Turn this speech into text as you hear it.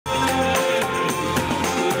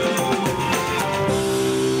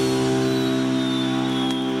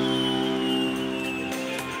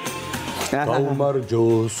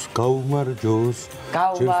გაუმარჯოს, გაუმარჯოს.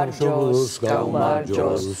 გაუმარჯოს,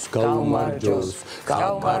 გაუმარჯოს, გაუმარჯოს,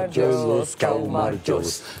 გაუმარჯოს, გაუმარჯოს.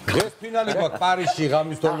 დღეს ფინალი გვაქვს პარიზში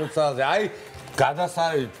ღამის 12 საათზე. აი,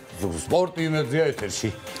 გადასარევი სპორტი იმედია ეთერში.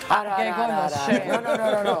 არა,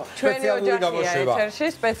 ჩვენი ოჯახია ეთერში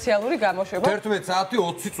სპეციალური გამოშვება. 11 საათი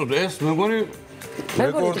 20 წუთი ეს მე მგონი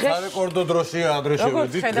რეკორდო დროშია ადრე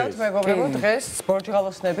შევედით. როგორც ხედავთ მეგობრებო, დღეს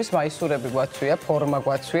სპორტჟღალოსნების მაისურები გვაცვია, ფორმა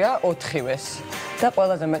გვაცვია 4-ვეს და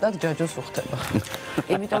ყველაზე მეტად ჯაჯოს უხდება.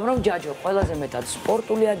 იმიტომ რომ ჯაჯო ყველაზე მეტად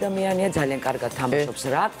სპორტული ადამიანია, ძალიან კარგად თამაშობს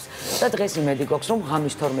რაგბს და დღეს იმედი გვაქვს რომ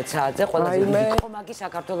ღამის 12 საათზე ყველაზე დიდი ხომაგი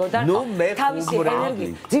საქართველოსთან თავისი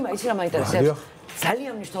ენერგიით. ძიმა იცი რა მაინტერესებს?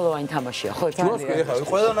 ძალიან მნიშვნელოვანი თამაშია, ხო? ძალიან.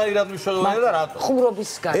 ყველანაირად მნიშვნელოვანია და რატო?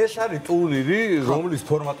 ხუმრობის გარშემო. ეს არის ტურნირი, რომლის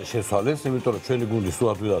ფორმატი შესვალეს, იმიტომ რომ ჩვენი გუნდი სულ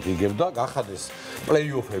ადვილად იგებდა, გახადეს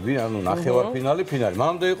პლეი-ოფები, ანუ ნახევარფინალი, ფინალი.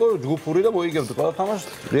 მანამდე იყო ჯგუფური და მოიგებდა ყველა თამაშს,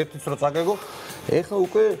 ერთიც რო წაგეგო, ეხლა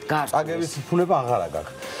უკვე წაგების ფუნება აღარა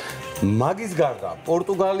გაქვს. მაგის გარდა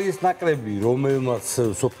პორტუგალიის ნაკრები, რომელმაც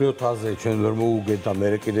სოფლიო თასზე ჩვენ ვერ მოუგეთ და მე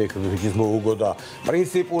კიდე იქ მოუგო და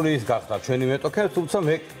პრინციპული ის გახდა ჩვენი მეტოქე, თუმცა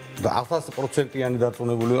მე 100%-იანი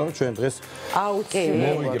დარწმუნებული ვარ, ჩვენ დღეს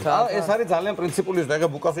აუცილებლად. ეს არის ძალიან პრინციპული და ეხლა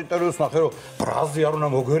ბუკას ინტერვიუს ნახე, რომ ბრაზი არ უნდა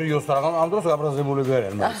მოგერიოს და ამ დროს გაბრაზებულები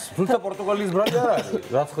არიან მას. თუმცა პორტუგალიის ბრალი არ არის.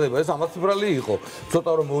 რაც ხდება, ეს ამაც ბრალი იყო.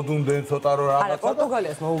 ცოტა რომ მოდუნდნენ, ცოტა რომ რაღაცა. არა,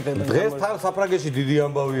 პორტუგალიას მოუგებენ. დღეს თან საფრანგეთში დიდი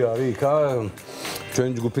ამბავი არის, იქა ჩვენ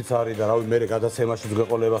ჯგუფიც არის და რავი, მე გადაცემაში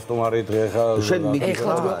გეყოლება სტუმარი დღე ხა. შენ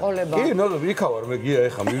მიგიხარ გეყოლება? კი, ნუ იქა ვარ მე გია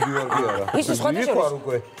ეხა მივდივარ კი არა. ის სხვადასხვა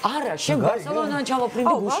არა, შენ ბარსელონaan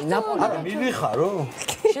ჩამოფრინდი გუში. არა, მიდიხარო?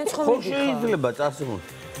 შენ ხო შეიძლება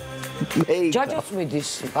წასულიყო. ჯაჯოს მიდის.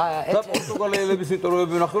 და პორტუგალიელების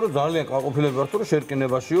ინტერვიუები ვნახე, რომ ძალიან კმაყოფილები ვართ, რომ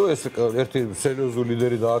შერკინებაშიო ეს ერთი სერიოზული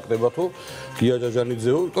ლიდერი დააკრებათო, გია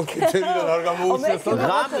ჯაჯანიძეო, კეთილიდან არ გამოუშვეს.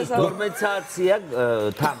 ღამის 12 საათია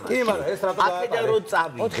თამაში. კი, მაგრამ ეს რატო აქედან რო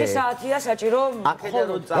წავიდე? 4 საათია საჭირო. აქედან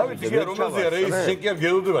რო წავიდე? რომელზეა რეისი, შენ კი არ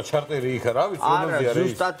გელოდება ჩარტერი იქა, რა ვიცი, რომელზეა რეისი.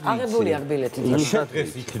 ზუსტად აღებული აქვს ბილეთი. შენ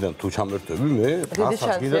დღეს იქიდან თუ ჩამერთები, მე დიდი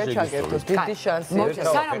შანსია ჩაგერთოს, დიდი შანსია. მოიცა,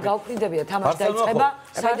 სანამ გავფრინდებია თამაში დაიწყება,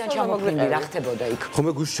 საიდან ჩამოფრინდი, რა ხდებოდა იქ? ხო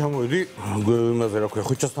მე გუშინ ჩამოვედი, იმაზე რა ქვია,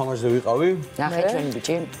 ხუჩას თამაშზე ვიყავი. ნახე ჩვენი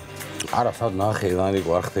ბიჭი. არა, სად ნახე,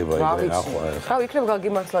 რანიკო არ ხდება ეგრე ნახვა. ხა იქნებ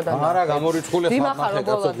გაგიმართლა და არა, გამორიცხულია დიმახარო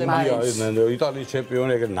ბოლოზე იტალიის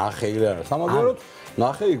ჩემპიონი ეგრე ნახე ეგრე არა. სამაგიეროდ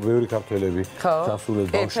ნახე იქ ბევრი ქართველები ჩასულეს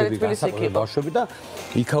ბავშვები, განსაკუთრებით ბავშვები და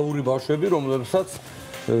იქაური ბავშვები, რომლებსაც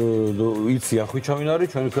იციან ხვიჩავინ არის,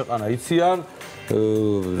 ჩვენი ქვეყანა იციან.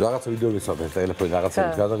 რაღაცა ვიდეოები საფერს ტელეფონი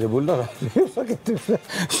რაღაცები გადაღებული და საკეთებს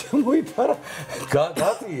შემოიფარა.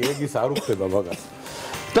 გატი ეგ ის არ უხდება მაგას.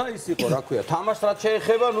 და ის იყო, რა ქვია, თამაშს რაც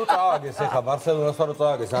შეეხება, ნუ წააგეს ეხა ბარსელონასთან რო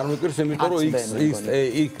წააგეს, არ მიყირს, იმიტომ რომ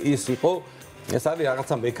ის იყო, ეს არის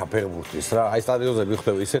რაღაცა მექა ფეხბურთის რა. აი სტადიონზე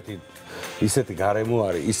მიხდება ისეთი გარემო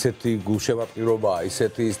არის, ისეთი გულშემატკივრობაა,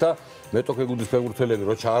 ისეთი ის და მეტოქე გუნდის ფეხბურთელები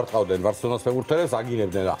რო ჩაარტყავდნენ ბარსელონას ფეხბურთელებს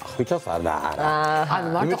აგინებდნენ და ხვიჩას არა. ანუ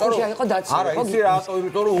მარტო ხუჩა იყო დაცული, არა, ისი რატო,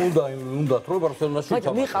 იმიტომ რომ უნდათ რომ ბარსელონაში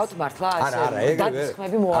ჩავა. მიყავთ მართლა ასე.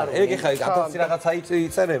 დაწესხმები მოარული. ეგ ეხა ათასი რაღაცა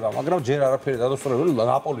იწერება, მაგრამ ჯერ არაფერი დადასტურებული.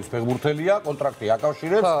 ნაპოლის ფეხბურთელია, კონტრაქტი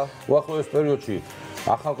აკავშირებს. უახლოეს პერიოდში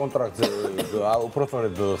ახალ კონტრაქტზე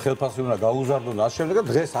უпростоრედ ხელფასი უნდა გაუზარდონ და ამ შემდეგ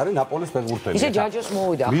დღეს არის ნაპოლის ფეხბურთელი. ისე ჯაჯოს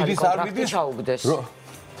მოვიდა ახალი კონტრაქტი ჩაუგდეს.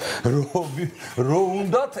 რო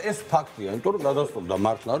უნდათ ეს ფაქტია, იმიტომ რომ დადასტურდა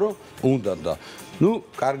მართლა რომ უნდათ და ნუ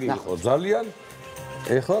კარგი იყო ძალიან.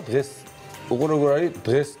 ეხლა დღეს უყურებო არის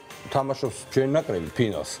დღეს თამაშობს ჩვენი ნაკრები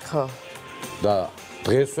ფინალს. ხო. და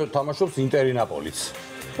დღეს თამაშობს ინტერი ნაპოლიც.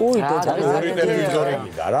 ორი ტელევიზორი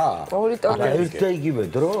მიდა რა. ორი ტელევიზორი. ერთ და იგივე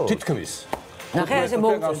დრო? თითქმის. ნახე ესე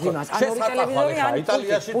მოუწევს იმას. ან ორი ტელევიზორი ან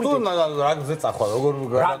იტალიაში თუ რაგბზე წახვა, როგორ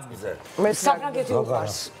რაგბზე? მე საფრანგეთი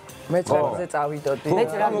უყარს. მეც რაგბზე წავიდოდი.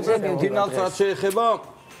 მეც რაგბზე მივდივარ. ფინალს რაც შეეხება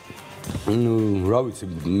რა ვიცი,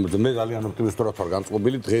 მე ძალიან ოპტიმისტურად ვარ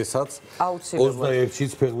განწყობილი დღესაც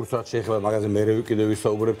 21-ში ფეხბურთს რაც შეეხება მაგაზე მე კიდევ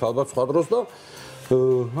ვისაუბრებთ ალბათ სხვა დროს და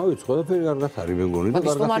რა ვიცი, ყველაფერი კარგად არის მე მგონი და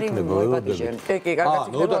კარგად იქნება. კი, კი, კარგად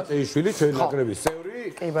იქნება. ნოდა წეიშვილი ჩვენი ნაკრების წევრი,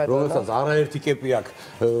 რომელსაც არაერთი კეპი აქვს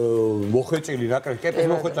მოხეჭილი ნაკრები, კეპის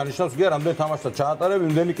მოხეჭა ნიშნავს გია რამდენი თამაშს ჩაატარებ,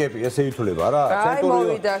 იმდენი კეპი, ესე ითვლება რა. აი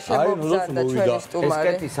მოვიდა შემოგზარდა ჩვენი სტუმარი. ეს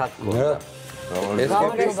კეტი სათქო.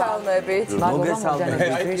 მოგესალმებით.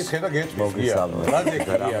 აი ის ხედა გეტყვია. რა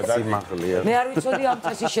ზეგია და სიმაღლეა. მე არ ვიცოდი ამ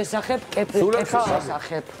წესის შესახებ, კეპის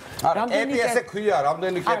შესახებ. რამდენი ესე ქვია,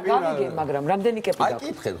 რამდენი კეპი რა. გავიგე, მაგრამ რამდენი კეპი აი გაქვს?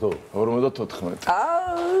 კითხეთ ხო? 54.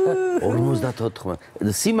 54.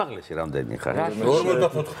 სიმაღლეში რამდენი ხარ?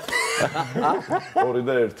 54. 2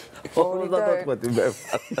 და 1. 54 მე.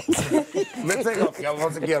 მე წეგავი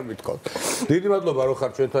ამაზე კი არ მithქო. დიდი მადლობა რომ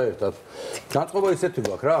ხარ ჩვენთან ერთად. განწყობა ისეთი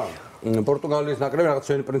გვაქვს რა. პორტუგალიის ნაკრები რაღაც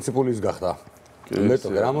ჩვენი პრინციპული ის გახდა. მეტო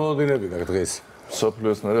რამოდენები გაქვს დღეს.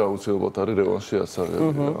 საფლიოს ნარი აუცილებლად არის რევანში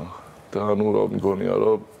ასაღები რა. და ანუ რა მგონია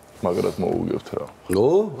რომ მაგრად მოუგებთ რა. ნო,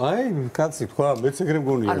 აი, კაცი თქვა, მეც ეგრე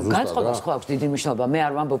მგონია ზუსტად. ანუ განწყობა სხვა აქვს დიდი მნიშვნელობა. მე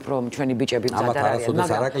არ ვამბობ რომ ჩვენი ბიჭები მზად არ არიან,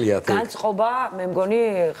 მაგრამ განწყობა მე მგონი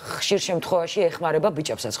ხშირ შემთხვევაში ეხმარება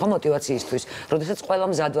ბიჭებსაც ხო მოტივაციისთვის, როდესაც ყველა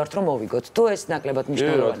მზად ვართ რომ მოვიგოთ. თუ ეს ნაკლებად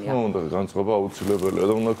მნიშვნელოვანია. რა თქმა უნდა, განწყობა აუცილებელია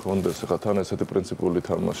და უნდა გქონდეს ხა თან ესეთი პრინციპული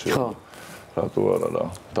თამაშია. ხო. რატო არა რა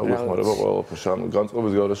დაგვეხმარება ყველაფერში ანუ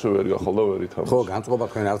განწყობის გარეშე ვერ გახვალ და ვერ ითამაშ. ხო, განწყობა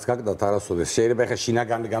თქვენ არც გაგდათ არასოდეს. შეიძლება ხა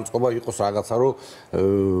შინაგანი განწყობა იყოს რაღაცა რომ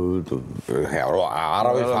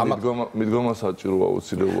არავის ამათ მიდგომა საჭირო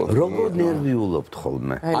აუცილებლად. როგორ ნერვიულობთ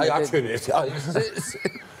ხოლმე? აი აჩვენე ეს.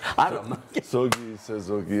 არა,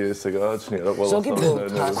 ზოგი ესე გააჩნია რა ყველასთან.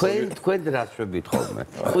 თქვენ რა შვებით ხოლმე?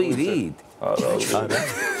 ხვირით? არა.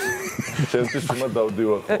 ჩემთვის უნდა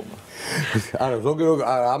დავდივარ ხოლმე. არა, ზოგი რო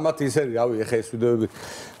ამათ ისე რავი, ეხა ეს ვიდეოები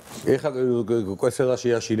ეხა კვესელაში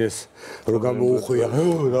აშინეს, რო გამოუხვია,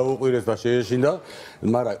 დაუყვირეს და შეეშინდა,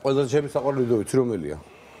 მაგრამ ყველაზე ჩემი საყვარელი ვიდეო იცი რომელია?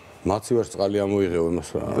 მაცივარს წყალი ამოიღეო იმას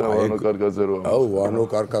რა. ვანო კარგაძე რო აუ, ვანო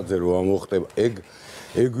კარგაძე რო ამოხტება.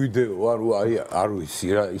 ეგ ვიდეო არ ვიცი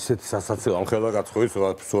რა, ისეთი სასაცილო ამ ხელაკაც ხო ის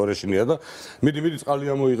სუარეშინია და მიდი წყალი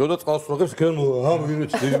ამოიღო და წყალს ვაღებს ქენ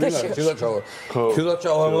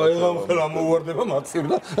ჩილაჩავა ამ ხელა მოუვარდება მაცივ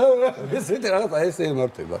და ესეთი რაღაცა ესე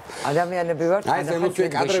იმართება. ადამიანები ვართ, აი ეს ემოციური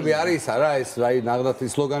კადრები არის რა, ეს აი ნაღდათ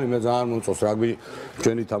ის სლოგანი მე ძალიან მომწონს, რაგბი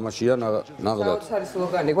ჩვენი თამაშია ნაღდათ. საოცარი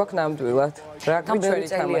სლოგანი გვაქვს ნამდვილად. რაგბი ჩვენი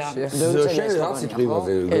თამაშია. შენ რა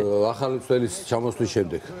სიტყვაზე ახალი წლის ჩამოსვლის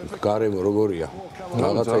შემდეგ გარემო როგორია?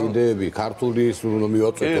 რაღაცა იდეები, ქართული ის უნდა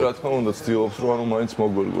მივაწოდო. კი, რა თქმა უნდა, ცდილობს რომ ანუ მაინც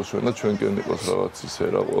მოგვერგოს ჩვენ და ჩვენკენ იყოს რაღაც ისე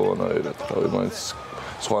რა ყველანაირად, რავი, მაინც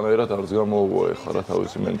სხვანაირად არც გამოუვა ეხლა რა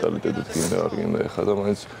თავისი მენტალიტეტით გინდა არ გინდა ეხლა და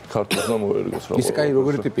მაინც ქართულს და მოერგოს რა. ისე კაი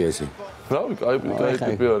როგორი ტიპია ესე? რავი, კაი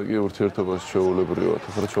ტიპი არის კი ურთიერთობაში ჩვეულებრივად,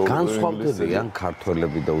 ახლა ჩვეულებრივად განსხვავდებიან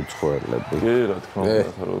ქართველები და უცხოელები. კი, რა თქმა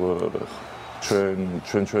უნდა, როგორ არა ეხლა.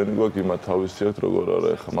 ჩვენი გვაქვს იმათ თავისიათ როგორ არა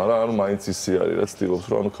ეხლა, მაგრამ ანუ მაინც ისე არის რა ცდილობს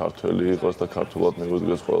რომ ანუ ქართველი იყოს და ქართულად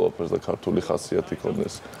მიგვიდგეს ყველაფერს და ქართული ხასიათი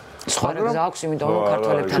ქონდეს. სხვა რა აქვს, იმიტომ რომ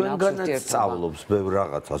ქართველებთან აქვს ურთიერთობა. სწავლობს ბევრ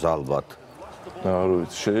რაღაცას ალბათ. არ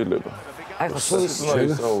ვიცი, შეიძლება. აი ხო სუის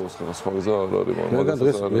ისწავლოს სხვა გზა არ არის, მაგრამ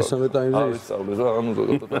დღეს მესამე ტაიმზე ისწავლეს და ანუ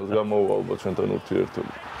ზოგადად გამოუვა ალბათ ჩვენთან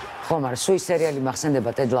ურთიერთობა. ხო, მაგრამ სუის სერიალი მახსენდება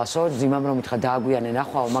ტედ ლასო, ძიმამ რომ ითხრა დააგვიანენ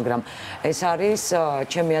ახვალ, მაგრამ ეს არის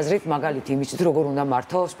ჩემი აზრით მაგალითი იმისთვის, როგორ უნდა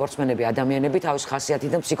მართო სპორტსმენები, ადამიანები თავის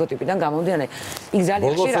ხასიათიდან, ფსიქოტიპიდან გამომდინარე. იქ ძალიან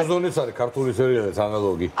ხშირად ბოლო სეზონის არის ქართული სერიალის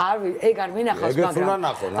ანალოგი. ეგ არ მინახავს, მაგრამ ეგეც უნდა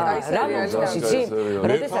ნახო, რა მომწონს იცი?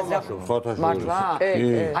 როდესაც მართლა?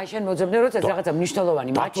 აი შენ მოძებნე, როდესაც რაღაცა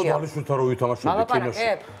მნიშვნელოვანი მატჩია. ბალიშვილთან რო ვითამაშები კინოში.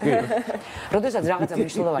 როდესაც რაღაცა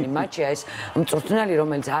მნიშვნელოვანი მატჩია, ეს მწვრთნელი,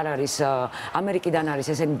 რომელიც არ არის ამერიკიდან არის,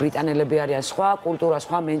 ესენი ბრიტანელები არიან, სხვა კულტურა,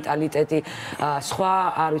 სხვა მენტალიტეტი, სხვა,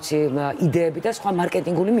 არ ვიცი, იდეები და სხვა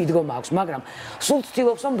მარკეტინგული მიდგომა აქვს, მაგრამ სულ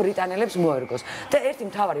ცდილობს რომ ბრიტანელებს მოერგოს. და ერთი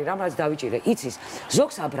მთავარი რამ რაც დავიჭირე, იცის,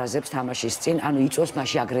 ზოგს აბრაზებს თამაშის წინ, ანუ იწვევს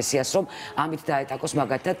მასში აგრესიას, რომ ამით დაეტაკოს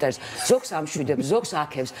მაგათთან ტერს, ზოგს ამშვიდებს, ზოგს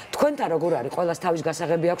აქებს. თქვენთან როგორ არის? ყველას თავის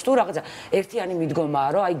გასაღები აქვს თუ რაღაცა ერთიანი მიდგომაა,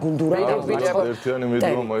 რომ აი გუნდურად ერთიანი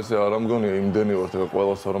მიდგომა ესე არ ამგონია იმდენი ვართ, ეხლა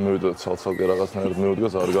ყველას არ მივიდეთ ცალ-ცალკე რაღაცნაირად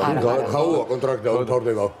მივიდგას არ გამიგა. ხაუა კონტრაქტი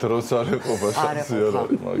დავთავრდება. დროს არ ეყოფა შანსი არ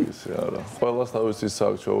არის მაგისი არა. ყველას თავისი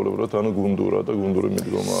საქმე ჩაულებროთ, ანუ გუნდურა და გუნდური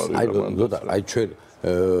მიდგომა არის. აი ჩვენ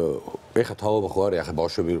ეხა თავობა ხო არის, ახლა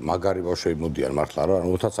ბავშვები, მაგარი ბავშვები მოდიან მართლა რა,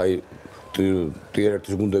 როდესაც აი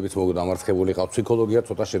ტიერ-1-ის გუნდებიც მოგდამარცხებული ყავს, ფსიქოლოგია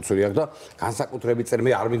ცოტა შეცვლილი აქვს და განსაკუთრებით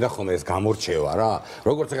წერმე არ მინდა ხოლმე ეს გამორჩევა რა.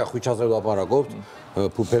 როგორც ეხა ხვიჩაზე ვლაპარაკობთ,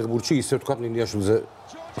 ფეხბურთში ისე ვთქვათ ნინიაშვილზე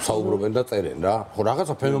საუბრობენ და წერენ რა. ხო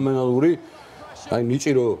რაღაცა ფენომენალური აი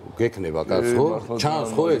ნიჭი რო გექნება კაც ხო? ჩანს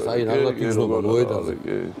ხო ეს აი რაღაც იზნობა მოედაზე.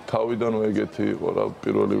 თავიდანვე ეგეთი იყო რა,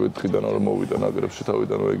 პირველივე დღიდან არ მოვიდა ნაკრებში,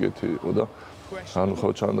 თავიდანვე ეგეთი იყო და ანუ ხო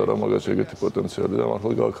ჩანდა რა მაგაში ეგეთი პოტენციალი და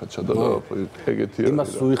მართლა გაახაჩა და ეგეთი არის.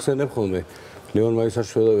 იმას უიხსენებ ხოლმე ლეონ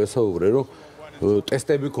მაისაშვილს ვესაუბრე რომ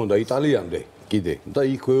ტესტები ქონდა იტალიამდე კიდე და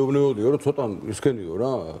იქ ვეუბნებოდიო რომ ცოტა ისქენიო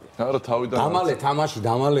რა. არა თავიდან დამალე თამაში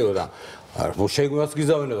დამალეო და არა, შეგვიაც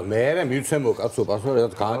გიზავენ და მე მივცემო კაცო პასუხი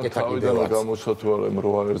რაც გააკეთა კიდევაც. გამოჩნდა თუ არა იმ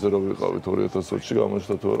 8 აერზე რო ვიყავით 2020-ში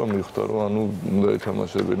გამოჩნდა თუ არა მიხდა რომ ანუ უნდა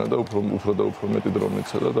ეთამაშებინა და უფრო და უფრო მეტი დრო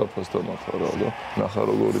მიცადა და ფასთან ახარა და ნახა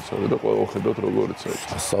როგორიც არის და ყველა ხედავთ როგორიც არის.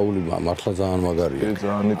 ასაული მართლა ძალიან მაგარია. კი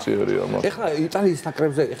ძალიან იწიერია მაგრამ. ეხლა იტალიის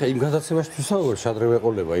ნაკრებზე ეხლა იმ გადაცემაში ვისაუბრე შადრევ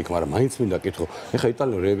ეყოლება იქ მაგრამ მაინც მინდა კითხო. ეხლა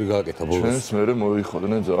იტალიელები გააკეთა ბოლოს. ჩვენს მერე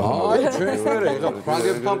მოიხოდნენ ძალიან. აი ჩვენს მერე ეხლა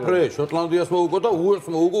ფრანგებთან ფრე შოტლანდიას მოუგო და უელსს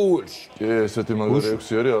მოუგო უელსში. კი ესეთი მაგარი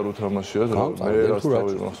 6 არის არ უთამაშია და მე რაც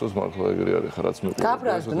თავი მახსოვს მართლა ეგრე არის ხა რაც მე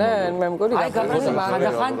გაბრაზდნენ მე მგონი აი გაბრაზდნენ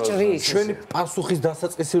მაგახან ჭრის ჩვენი პასუხის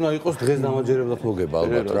დასაწყისი უნდა იყოს დღეს დამაჯერებლად მოგება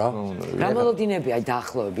ალბათ რა რამოლოდინები აი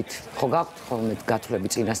დაახლოებით ხო გაქვთ ხოლმე გათვლები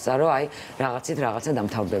წინასწარო აი რაღაცით რაღაცა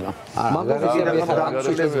დამთავრდება მაგარი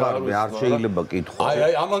დამცველებს ვარმე არ შეიძლება კითხვა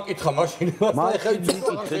აი ამან კითხა მაშინ ახლა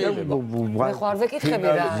მე ხო არ ვეკითხები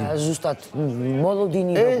რა ზუსტად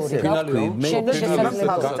მოლოდინი როგორი გაქვთ შენი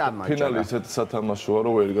შესაძლებლობა ფინალი ისეთ სათამაშოა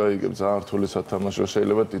რომ ვერ გაიგებ ძალიან რთული სათამაშოა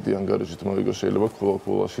შეიძლება დიდი ანგარიშით მოიგო შეიძლება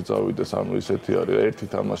ქულაში წავიდეს ანუ ისეთი არის ერთი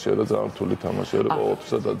თამაშია და ძალიან რთული თამაშია რომ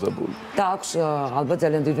ყოველთვის დაძაბული და აქვს ალბათ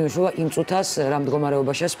ძალიან დიდი მნიშვნელობა იმ წუთას რა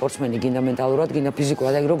მდგომარეობაშია სპორტსმენი გინდა მენტალურად გინდა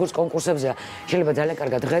ფიზიკურად აი როგორც კონკურსებზე შეიძლება ძალიან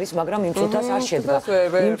კარგად ღერის მაგრამ იმ წუთას არ შედგა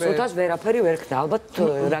იმ წუთას ვერაფერი ვერ ხდა ალბათ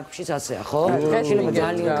რაგბიშიც ასეა ხო შეიძლება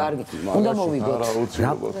ძალიან კარგი უნდა მოვიგოთ რა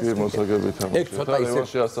უცილებლად კი მოსაგებით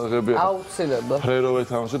თამაში ასაღებია აუცილებლად ფრეროვე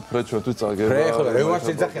თამაშით ფრე ჩვენთვის წაგება ფრე ხო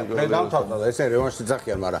რევანში ძახიან ფრე დამთავრდა და ესე რევანში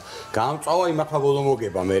ძახიან მაგრამ გამწავა იმათა ბოლო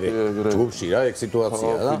მოგება მე ჯგუფში რა ეგ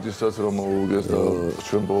სიტუაცია და ფიდისაც რომ მოუგეს და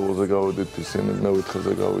ჩვენ ბოლოზე გავედით ისინი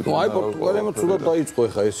მე-4-ზე გავედით აი პორტუგალიამ ცუდად დაიწყო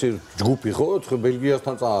ეხა ეს ჯგუფი ხო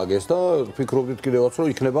ბელგიასთან წააგეს და ფიქრობდით კიდევაც რომ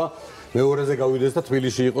იქნება მეორეზე გავიდეს და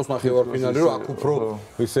თბილისში იყოს ნახევარფინალი რომ აქ უფრო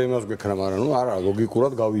ისე იმას გექნა მაგრამ ნუ არა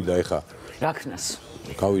ლოგიკურად გავიდა ეხა რა ქნას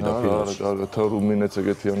გავიდა ფინალში. არა, კარგად, თა რუმინეთს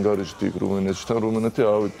ეგეთი ანგარიშით იქ რუმინეთში, რუმინეთი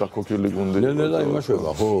ავით დაქოქილი გუნდი. ნელ-ნელა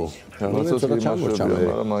იმაშება, ხო? რაღაცას იმაშებია,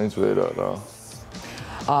 მაგრამ მაინც ვერა რა.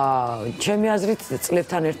 ჩემი აზრით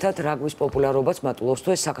წლებთან ერთად რაგბის პოპულარობაც მატულობს თუ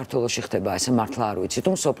ეს საქართველოში ხდება, ესე მართლა არ ვიცი,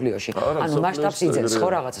 თუ მსოფლიოში. ანუ მასშტაბს იძენს ხო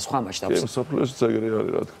რაღაცა სხვა მასშტაბს. კი, მსოფლიოში ეგრე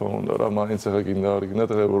არის, რა თქმა უნდა, რა მაინც ახლა გინდა არ გინდა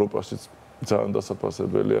და ევროპაშიც ძალიან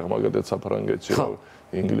დასაფასებელია, მაგალითად საფრანგეთში,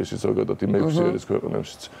 ინგლისში ზოგადად იმ 6 ერის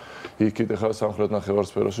ქვეყნებშიც. იქით ახლა სამხრეთ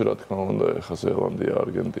ნახევარსფეროში რა თქმა უნდა ახლა ზელანდია,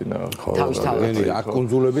 არგენტინა, ხო. თავის აქ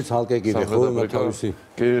კუნძულები ცალკე კიდე ხო თავისი.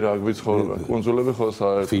 კი, რაგბიც ხო, კუნძულები ხო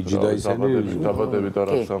საერთოდ ფიჯი და ისინი დაბადებით არ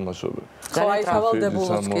თამაშობენ. ხო, აი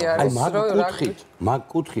თავალდებულიც კი არის, რომ მაგ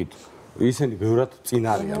კუთხით ისინი ბევრად წინ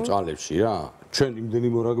არიან ჭალებში რა. ჩვენ იმდენი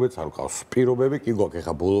მორაგბეც არ ყავს. პირობები კი გვაქვს,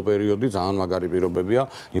 ეხა ბოლო პერიოდი ძალიან მაგარი პირობებია,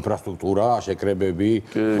 ინფრასტრუქტურა, შეკრებები,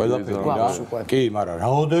 ყველაფერი რა. კი, მაგრამ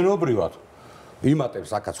რაოდენობრივად იმატებს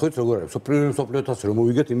აქაც ხო იცი როგორ არის სოფლიოთაც რომ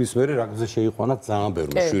მოვიგეთ იმის მერე რაგბზე შეიყვანა ძალიან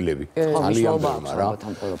ბევრი შვილები ძალიან ბევრი რა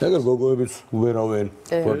ეგრე გოგოებიც უერავენ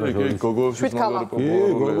კი გოგოებიც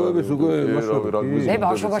გოგოებიც უკვე რაგბის მე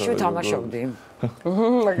ბავშვობაში ვთამაშობდი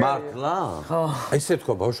მართლა ხო ესე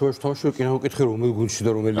თქვა ბავშვობაში თამაშობდი კი ნაუკითხე რომელ გუნდში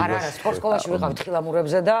და რომელ არა არა სპორტ სკოლაში ვიყავით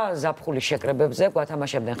ხილამურებზე და ზაფხულის შეკრებებზე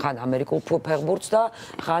გვათამაშებდნენ ხან ამერიკულ ფეხბურთს და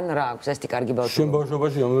ხან რა აქვს ესეთი კარგი ბავშვი შენ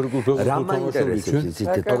ბავშვობაში ამერიკულ ფეხბურთს რა მაინტერესებს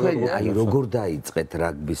იცით თქვენ აი როგორ დაიწყეთ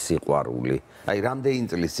რაგბის სიყვარული აი რამდენი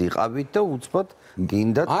წლის იყავით და უცბად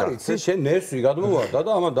გინდათ არის ეს შენ ნერსვი გადმოვარდა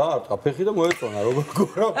და ამან დაარტყა ფეხი და მოეწონა როგორ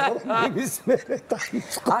გორა იმის მერე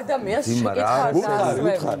დაიწყო ადამიანს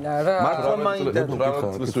შეკითხავდა რა მართლა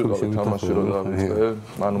მაინტერესებს თამაში რო დავიწყე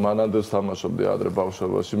ანუ მანამდე თამაშობდი ადრე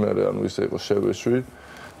ბავშვობაში მე ანუ ისე იყო შევეშვი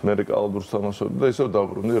მე კალათბურთს თამაშობდი და ისევ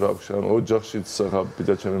დაბრუნდი რაგბში ანუ ოჯახშიც ხა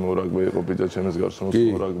ბიძაჩემი მორაგბე იყო ბიძაჩემის გარშემო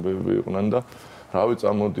მორაგბეები იყვნენ და რავი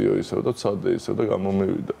წამოდიო ისევ და ცადე ისევ და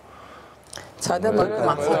გამომივიდა ცადა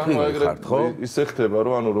მაგრამ ისე ხდება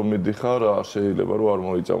რომ ანუ რომ მიდიხარ არ შეიძლება რომ არ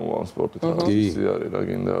მოიწამო ამ სპორტით ისე არის რა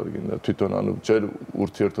გინდა არ გინდა თვითონ ანუ ჯერ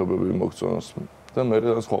ურთიერთობები მოგწონს და მე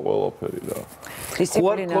რა სხვა ყველაფერი რა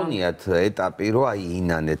დისციპლინა კონიათ ეტაპი რომ აი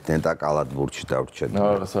ინანეთ ნეტა კალათბურთში დავრჩეთ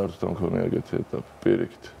არა საერთოდ მქონია ეგეთი ეტაპი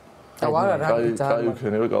პირიქით არა რაგბი ძალიან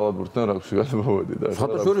იქნება კალათბურთთან რაგბში გადმოვედი და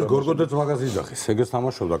ფოტოშორის გორგოდეც მაგას იძახის ეგეც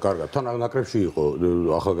თამაშობდა კარგად თან ნაკრებში იყო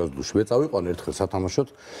ახალგაზრდულში მე წავიყვანე ერთხელ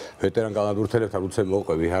სათამაშოდ ვეტერან კალათბურთელებთან უცებ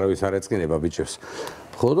მოყვები არავის არ ეწყინება ბიჭებს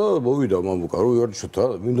ხო და მოვიდა მამუკა რომ იორჩოთ რა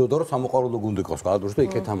მინდოდა რომ სამოყვარულო გუნდი ყავს კალათბურთში და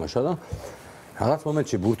იქ ეთამაშა და რაღაც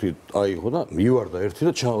მომენტში ბურთი აიღო და მივარდა ერთი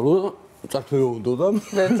და ჩავრო და წარფეო უნდა და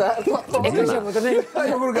მე წარფო ეგრე შემოდმე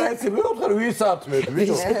აი როგორ გაიცი მე ვთქარ ვისათმეთ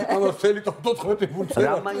ბიჭო ამას წელი 14 ბურთი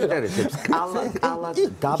რა მაინტერესებს კალათ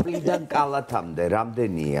დაბლიდან კალათამდე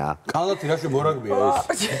რამდენია კალათი რაში მორაგბია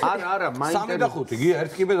ეს არა არა მაინტერესებს 3 და 5 გია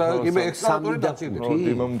 1 კიბე და კიბე ექსტრატორი დაწინდით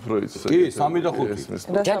იმამ უფრო იცი კი 3 და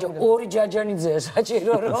 5 ჯაჯო ორი ჯაჯანიძეა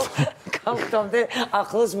საჭირო რომ გავხდომდე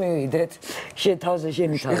ახლოს მივიდეთ შენ თავზე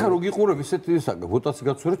შენი თავზე ეხლა რო გიყურებ ისეთი ისაკ ვოტაცი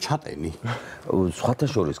გაცვირე ჩატენი სხვათა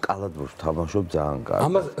შორის კალათბურთს თამაშობ ძალიან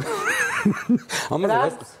კარგად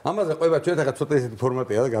ამაზე ყובה ჩვენ ახლა ცოტა ისეთი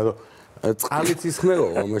ფორმატია და წყალიც ისხმეო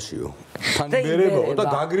ამაშიო თან მერებო და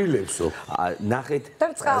გაგრილებსო ნახეთ და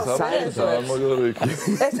წყალს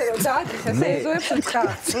ესე რომ დააჭირე სეზოებს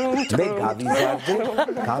წყალს მე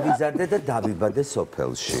გავიზარდე და დავიბადე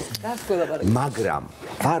სოფელში მაგრამ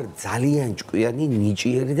ვარ ძალიან ჭკვიანი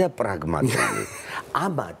ნიჭიერი და პრაგმატული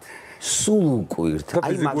ამად სულ უკვირთ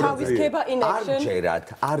აი მაგ არჯერათ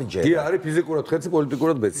ია არის ფიზიკურად ხეცი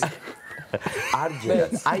პოლიტიკურად ბეცი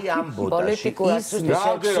არჯერათ აი ამ ბოდაში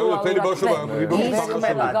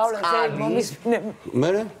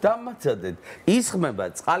მე დამაცადეთ ისხმება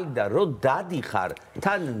წყალი და რო დადიხარ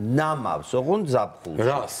თან ნამავს ოღონდ ზაფხულში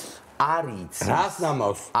რას არიც რას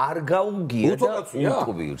ნამავს არ გაუგია და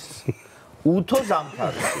უკვირს უთო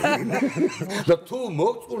ზამთარში და თუ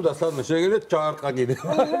მოგწურდა სადმე შეგიძლიათ ჩაარტყაგინე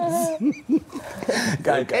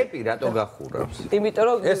კეპი რატო გახურავს იმიტომ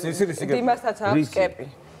რომ ეს ისინი სიგები იმასაც აქვს კეპი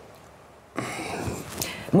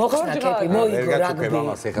მოხსნა კეპი მოიგო რაგბი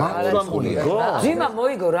ძიმა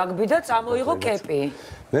მოიგო რაგბი და წამოიღო კეპი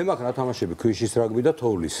მე მაქვს რა თამაშები ქვიშის რაგბი და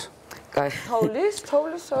თოვლის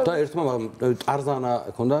თოვლის და ერთმა ტარზანა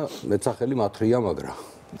ჰქონდა მეცახელი მატრია მაგრა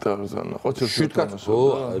ტარზანა ხო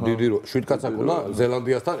დიდი შვიდკაცა ჰქონდა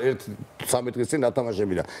ზელანდიასთან 1-13 დღის წინ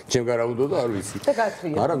ათამაშები და ჩემ გარაუდო და არ ვიცი და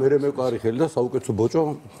გატრია არა მე მეყარი ხელი და საუკეთესო ბოჭო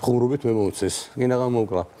ხუმრობით მე მომწეს გინაღა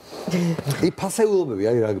მოკლა აი ფასეულობები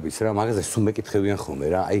აი რაგბის რა მაგაზე სულ მეკითხებიან ხოლმე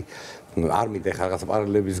რა აი არ მინდა ხა რაღაცა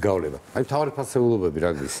პარალელების გავლება აი თავარი ფასეულობები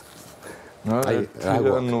რაგბის აი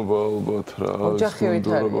რანობა ალბათ რა ოჯახი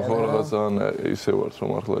ვითარია ხო რაღაცან ისე ვარ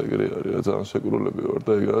რომ ახლა ეგრე არის რა ძალიან შეკრულები ვარ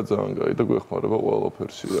და ეგაა ძალიან კაი და გვეხმარება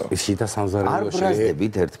ყველაფერში რა ის შიდა სამზარეულოში არ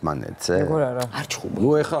ბრაზდებით ერთმანეთზე როგორ არა არ ჩხუბ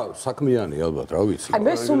ნუ ეხა საქმიანი ალბათ რა ვიცი აი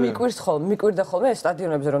მე სულ მიკვირდა ხოლმე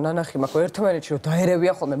სტადიონებზე რომ ნანახი მაქვს ერთმანეთში რომ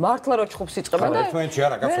დაერევია ხოლმე მართლა რო ჩხუბს იწყება და ერთმანეთში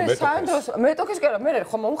არა კაცო მეტოქის კი არა მე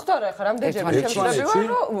ხო მომხდარა ეხა რამდენჯერმე შემთხვევები ვარ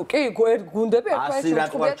რომ კი გუნდები ერთმანეთში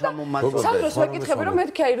ჩხუბიან სანდროს მეკითხები რომ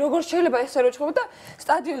მეთქი აი როგორ შეიძლება ესე რო ჩხუბო და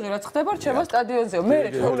სტადიონზე რაც ხდება ჩემო სტადიონზეო მე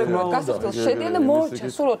ჩვეულებრივად გასახდელს შედიან და მორჩა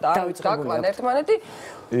სულოთ არ ვიცი გაკლან ერთმანეთი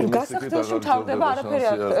გასახდელში თავდება არაფერი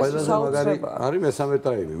არ ხდება არის მესამე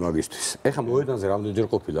ტაიმი მაგისტრის ეხა მოედანზე რამდენჯერ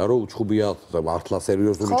ყოფილა რომ უჩხუბია მართლა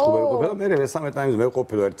სერიოზული ჩხუბები ყოფილა მე მესამე ტაიმზე მე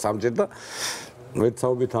ყოფილა ერთ სამჯერ და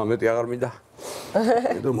მეცაობით ამეტი აღარ მინდა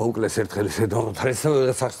და მოუკლეს ერთხელ ისე და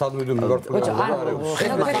სახსტადმიდო მივარტყმე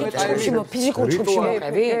ფიზიკურ ჩხუბში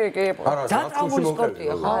მოყევი არა ზატრაული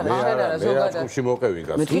სპორტია ხო არა ზოგადად ჩხუბში მოყევი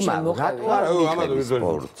გასა რატო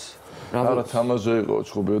სპორტს არა თამაში იყო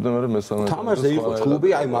ჩხუბი და მე მესამე თამაში იყო ჩხუბი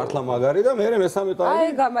აი მართლა მაგარი და მე მესამე ტაიმი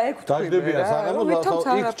აი გამა ეკუთვნები დაждებია საღამოს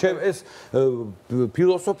იქ ჩემ ეს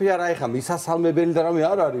ფილოსოფია რა ეხა მისასალმებელი და რამე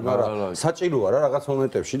არ არის მაგრამ საჭიროა რა რაღაც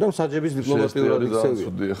მომენტებში და მსაჯების დიპლომატიურად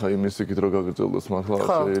იქცევია ეხა იმის იქით რო გაგრძელდეს მართლა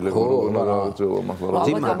შეიძლება რომ გაგრძელო მართლა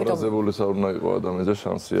დიპლომატიზებული საუბნა იყო ადამიანს და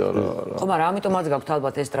შანსი არა ხო მაგრამ ამიტომაც გაქვთ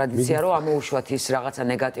ალბათ ეს ტრადიცია რომ ამოუშვათ ის რაღაცა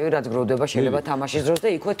ნეგატივი რაც გროვდება შეიძლება თამაშის დროს და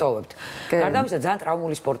იქვე ტოვებთ გარდა ამისა ძალიან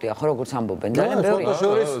ტრავმული სპორტია ხო როგორც ამბობენ ძალიან ბევრი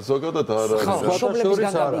ზოგადად არ არის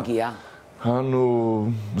შობლებისგან გამიგია ანუ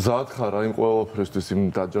მზად ხარ იმ ყველაფრისთვის იმ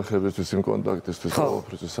დაჯახებისთვის იმ კონტაქტისთვის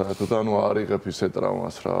ყველაფრისთვის საერთოდ ანუ არ იღებ ისე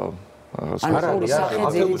ტრავმას რა არა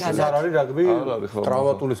არის რაგბი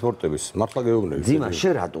ტრავმატული სპორტების მართლა გეუბნები ძიმა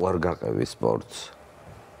შენ რატო არ გაყევი სპორტს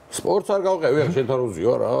სპორტს არ გავყევი შენ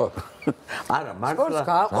თაროზიო რა არა მართლა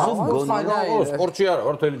სპორტში არა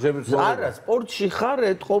ვართელი ჩემი არა სპორტში ხარ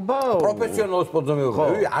ეთყობა პროფესიონალ სპორტზე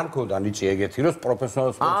მივიღები არ მქონდა ნიჭი ეგეთი რომ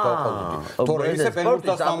პროფესიონალ სპორტს გავყავდი თორე ისე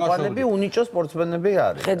პენდუსას თამაშობდი უნიჭო სპორტსმენები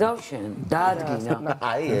არის ხედავ შენ დაადგინა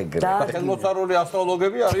აი ეგრე და ხელმოწარული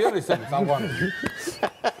ასტროლოგები არიან ისინი სამყაროში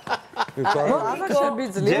აღარ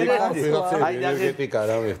შებიძლია აი ენერგეტიკა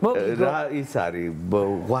რა ის არის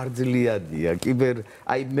ვარძლიანია კიბერ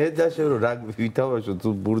აი მე და შენ რომ რაგბი ვითამაშო თუ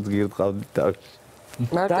ბურთს გირთხავდი თავში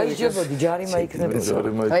დაიჯებოდი ჯარიმა იქნება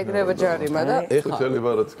აიქნება ჯარიმა და წითელი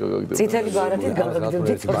ბარათი გაგაგდება წითელი ბარათი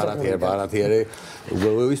გაგაგდებდი ბარათი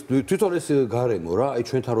არის თვითონ ეს გარემო რა აი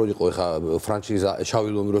ჩვენთან რო იყო ეხა ფრანჩიზა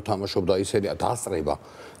შავი ლომი რო თამაშობდა ისეთი დასწრება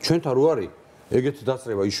ჩვენთან რო არის ეგეთი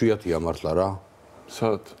დასწრება იშვიათია მართლა რა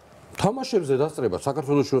სად თამაშებზე დასწრება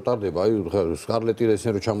საქართველოში რო ტარდება აი სკარლეტი და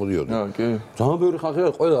ისინი რო ჩამოდიოდნენ აა კი ძალიან ბევრი ხალხი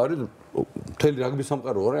ყველა არის მთელი რაგბის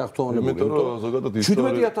სამყარო არა ახტოვანებული იმიტომ რომ ზოგადად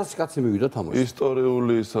 17000 კაცი მივიდა თამაში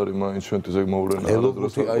ისტორიული ის არის მაინც ჩვენთვის ეგ მოვლენა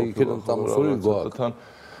აი იქიდან წამოსული გვაქვს თან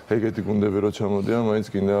ეგეთი გუნდები რო ჩამოდიან, მაინც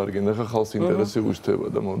გინდა არ გინდა, ხა ხალხს ინტერესი უშთება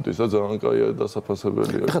და მომდის და ძალიან კაია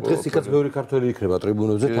დასაფასებელია. ხა დღეს იქაც ბევრი ქართველი იქნება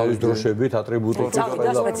ტრიბუნებზე თავის დროშებით, ატრიბუტით.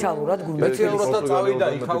 წავიდა სპეციალურად გუნდში. სპეციალურად და წავიდა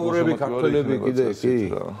იქაურები ქართველები კიდე კი.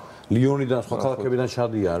 ლიონიდან სხვა ქალაქებიდან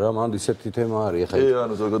შადიან რა, მანდ ისეთი თემა არის ხა.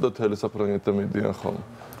 ანუ ზოგადად თელესაფრანგეთთან მიდიან ხოლმე.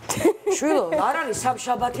 შვილო, არ არის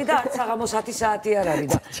სამშაბათი და არც საღამოს 10 საათი არ არის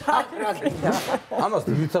და აკრაგიდა. ამას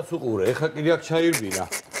დიდიცაც უყურე, ეხა კიდე აქ ჩაირბინა.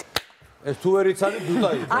 ეს თუ ვერ იცანი დუტა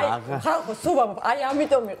იყო. აი, ხალხო, სუბამ, აი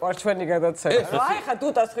ამიტომ მიყვარ ჩვენი გადაცემა. აი ხა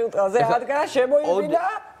დუტას ხილტყაზე ადგა შემოიბინა.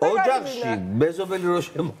 ოჯახში მეზობელი რო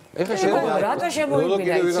შემო. ეხა შემოიბინა. რატო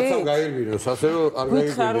შემოიბინა იცი? ვიღაცამ გაირბინოს, ასე რომ არ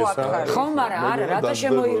გაირბინეს. ხო, მაგრამ არა, რატო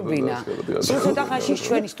შემოიბინა? ცოტა ხანში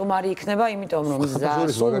ჩვენი სტუმარი იქნება, იმიტომ რომ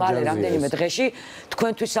სულ მალე რამდენიმე დღეში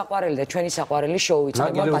თქვენთვის საყვარელი და ჩვენი საყვარელი შოუ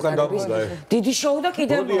იწყება პატარების. დიდი შოუ და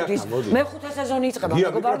კიდევ მოდის. მე-5 სეზონი იწყება,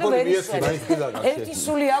 მეგობარ და ვერ ისწრებ. ერთი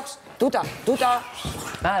სული აქვს დუტა.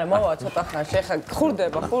 არა, მოვა ცოტა ხანში, ეხა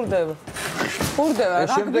ხურდება. ეს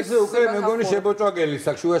შემდეგზე უკვე მეგონი შებოჭვაგელის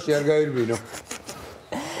აქ შუაში არ გაირბინო.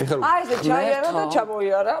 აი ესე ჩაიარა და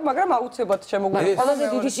ჩამოიარა, მაგრამ აუცილებლად შემოგვიყვება. ყველაზე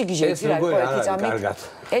დიდი სიგიჟე იცი რა იყო ერთი წამით.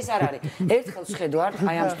 ეს არ არის. ერთხელ შედვარ,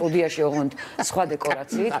 აი ამ სტუდიაში ოღონდ სხვა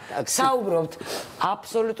დეკორაციით, საუბრობთ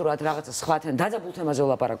აბსოლუტურად რაღაცა სხვათან დაძაბულ თემაზე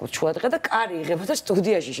ვლაპარაკობთ შუადღე და კარი იღება და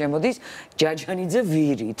სტუდიაში შემოდის ჯაჯანიძე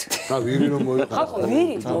ვირით. ვირი რომ მოიყვანა. ხო,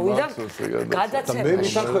 ვირით მოვიდა გადაცემაში. მე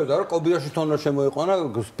მისახევდა რა კობიაში თონა შემოიყვანა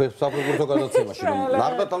საფრანგეთო გადაცემაში.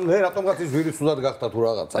 ნარდათან მე რატომღაც ის ვირი სულად გახდა თუ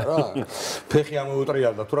რაღაცა რა. ფეხი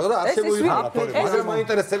ამოუტრიალდა თუ რაღაცა არ შემოიყვანა თორე მაგრამ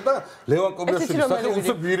მაინტერესებდა ლევან კობიაშვილის სახე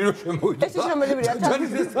უცებ ვირი რომ შემოვიდა. ეს ის რომელი ვირია?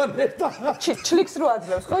 ჩლიks რო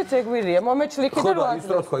აძლევს, ხო იცი ეგ ვირია. მომე ჩლიკი და რო აძლევს. ის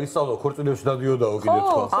რა თქვა, ისწავლა ქორწინებში დადიოდაო კიდე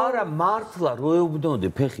თქვა. არა, მართლა რო ეუბნოდე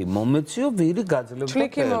ფეხი მომეციო, ვირი გაძლევდა.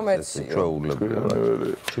 ჩლიკი მომეციო.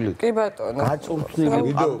 ჩვეულებრივ. ჩლიკი. კი ბატონო. გაწურთნილი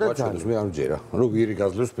ვიდეო გაჩვენოს მე არ მჯერა. რო ვირი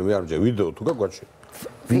გაძლევს მე არ მჯერა. ვიდეო თუ გაგვაჩვენ.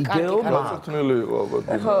 ვიდეო მართლილი იყო ალბათ.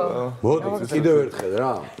 მოდი კიდევ ერთხელ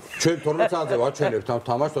რა. ჩვენ 12 საათზე ვაჩვენებთ ამ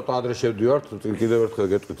თამაშს, ცოტა ადრე შევდივართ, კიდევ ერთხელ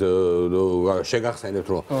გეტყვით შეგახსენებთ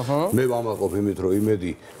რომ მე ვამაყობ იმით რომ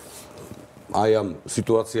იმედი აი ამ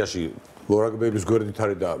სიტუაციაში ვორაგბეების გვერდით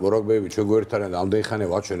არის და ვორაგბეები ჩვენ გვერდით არის და ამდენი ხანი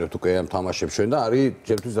ვაჩვენებთ უკვე ამ თამაშებს ჩვენ და არის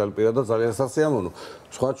ჩემთვის პირადად ძალიან სასიამოვნო.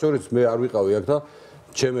 სხვა შორის მე არ ვიყავი აქ და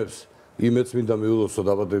ჩემებს იმედს მინდა მიულოცო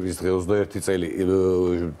დაბადების დღე 21 წელი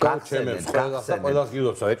ჩემებს ყველას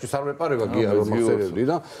გილოცავ ეჭვის არ მეპარება გია რომ მოსერევდი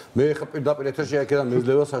და მე ხა პირდაპირ ეთერში აქედან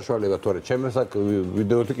მიძლევა საშუალება თორე ჩემს აქ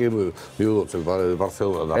ვიდეოთი კი მიულოცებ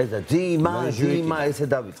ბარსელონა და ეს ძიმა ესე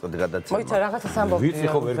დავიწყეთ გადაცემა მოიცა რაღაცას ამბობ ვიცი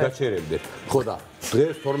ხო ვერ გაჩერებდე ხო და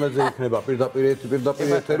დღეს 12-ზე იქნება პირდაპირ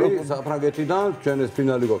ეთერი საფრანგეთიდან ჩვენ ეს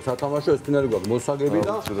ფინალი გვაქვს სათამაშო ეს ფინალი გვაქვს მოსაგები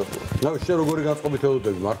და ნავ შენ როგორი განწყობით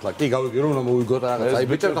ელოდები მართლა კი გავიგე რომ მოვიგოთ რაღაცა აი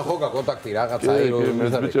ბიჭებთან ხო გაკონტაქტი რაღაცა აი რომ მე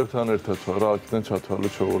ბიჭებთან ერთად ვარ რა აქედან ჩათვალე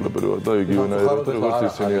ჩაულებრივად და იგივენაირად როგორც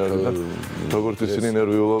ისინი არიან როგორც ისინი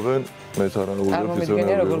ნერვიულობენ მეც არ აუგებ ისინი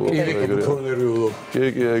ნერვიულობ კი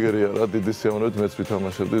ეგრეა რა დიდი სიამოვნებით მეც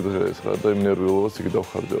ვითამაშებდი დღეს რა და იმ ნერვიულობას იქ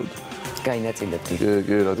დავხარჯავდი გაინაწილებდი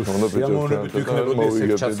კი რა თქმა უნდა ბიჭებთან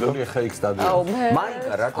მოვიგებდი და ხა იქ სტადიონი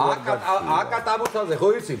მაინკა რა თქმა უნდა აკა ტაბუცაზე ხო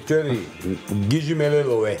იცი ჩვენი გიჟი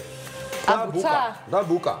მელელოვე და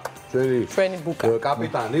ბუკა ჩვენი ბუკა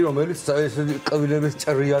კაპიტანი რომელიც ესეთი ყვილების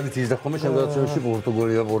ჭრიალით იზდა ხოლმე შემდგომში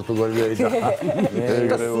პორტუგალია იდა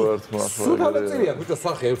ეგრე ვართ მართლა სულ დამეწია ბიჭო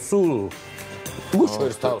სახე სულ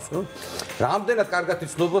გუშორს თავს რამდენად კარგად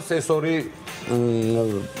იცნობოს ეს ორი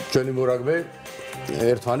ჩვენი მორაგბე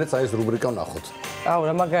ერთმანეთს აი ეს რუბრიკა ვნახოთ აუ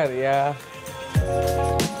რა მაგარია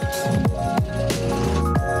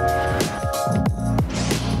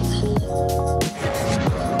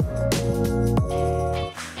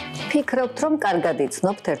ფიქრობთ რომ კარგად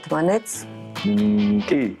იცნობთ ერთმანეთს?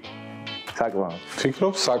 კი. საკმაოდ.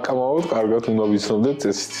 ფიქრობ საკმაოდ კარგად უნდა ვიცნობდეთ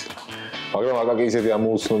წესით. მაგრამ აკაკი ისეთი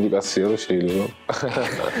ამოუცნობი კაცია რომ შეიძლება.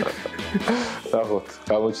 ნახოთ,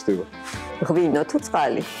 გამოჩნდება. ღვინო თუ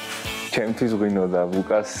წყალი? ჩემთვის ღვინო და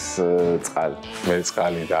ბუკას წყალი. მე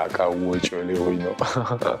წყალი და აკა უეჭველი ღვინო.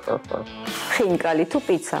 ხინკალი თუ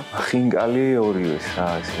პიცა? ხინკალი ორივეს რა,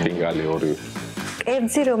 ხინკალი ორივე.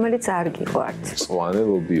 კერძი რომელიც არ გიყვართ.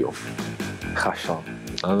 მწვანელობიო. ხაშა.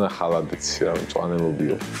 ანა ხალადიც რა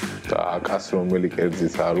მწვანელობიო. და აკას რომელი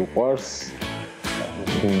კერძით არ უყვარს?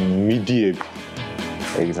 მიდიები.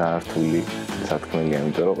 ეგ ზართული სათქმელია,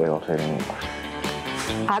 იმიტომ რომ ყველაფერი მიყვარს.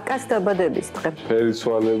 აკას დაბადების დღე.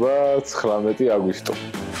 ფერიცვალება 19 აგვისტო.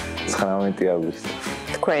 19 აგვისტო.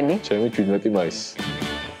 თქვენი? ჩემი 17 მაისი.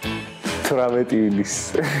 18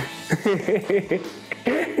 ივლისი.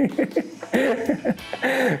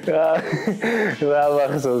 რა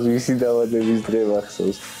მახსოვს ვისი დაბადების დღე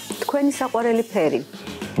მახსოვს? თქვენი საყვარელი ფერი?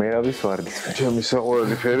 მერაბის ვარდისფერი. ჩემი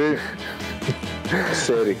საყვარელი ფერი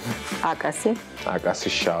სერი. აკასი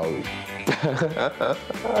შავი.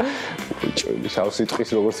 ბიჭები, შავ სიტყვის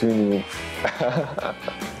როგორც მინიმუმ.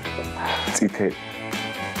 წითელი.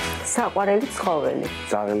 საყვარელი ცხოველი.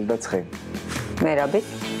 ძაღლი და ცხენი. მერაბის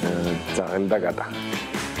ძაღლი და კატა.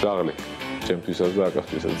 ძაღლი. ჩემთვისაც და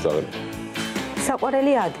აკასთვისაც ძაღლი.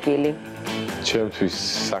 საყვარელი ადგილი. ჩემთვის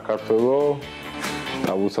საქართველო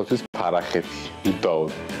დაბულსაცვის ფარახეთი.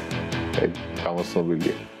 უდაოდ.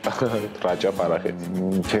 გამოსნობილია. რაჭა ფარახეთი.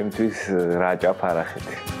 ჩემთვის რაჭა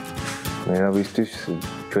ფარახეთი. მერაბისთვის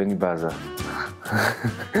ჩვენი ბაზა.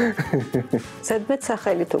 ზედმეტ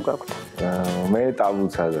სახელი თუ გაქვთ? მე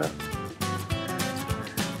ტაბუცა და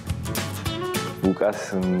უკას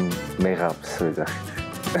მეღაბს ვეძახით.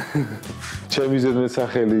 ჩემი ზედმეტ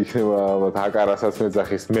სახელი იქნება ალბათ აკარასაც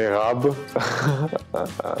მეძახის მეღაბ.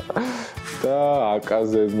 და აკას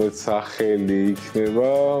ზედმეტ სახელი იქნება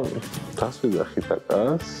თას ვეძახით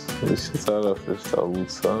აკას. ისიც არაფერს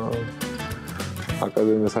ტაბუცა. აკას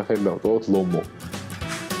ზედმეტ სახელი დავტოვოთ ლომო.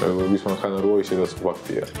 როგორიც მანქანა როა ისედაც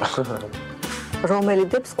ფაქტია. რომელი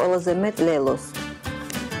დებს ყველაზე მეტ ლელოს?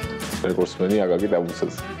 რეკორდსმენი აკაკი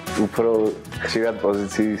ტაბუცაძე. უფრო ხშირად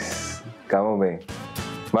პოზიციის გამო მე.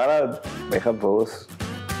 მაგრამ ეხა ბოლოს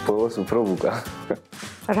უფრო უკა.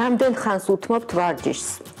 რამდენ ხანს უთმობთ ვარჯიშს?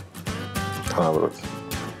 თანაბრად.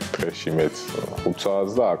 დღეში მეც 5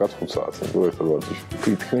 საათს და აკაც 5 საათს ნუ ერთად ვარჯიში.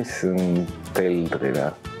 თითქმის მთელი დღე რა.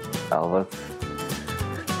 ალბათ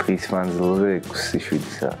დღის მანძილზე 6-7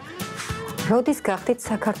 საათი. როდის გახდით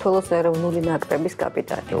საქართველოს ეროვნული ნაკრების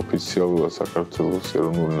კაპიტანი? ოფიციალურად საქართველოს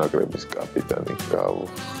ეროვნული ნაკრების კაპიტანი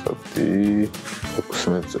გავხდი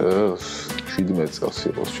 16 წელს, 17 წელს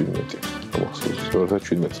იყო 17. გამახსოვს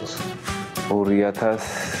 2017 წელს.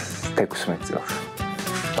 2016 წელს.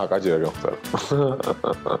 აკაჯერა გავხდა.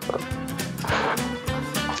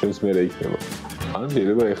 ჩემს მერე იქნება. ან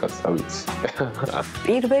შეიძლება ეხაც ავიცი.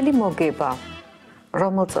 პირველი მოგება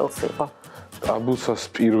რომელ წელს იყო? ტაბუცას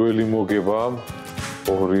პირველი მოგება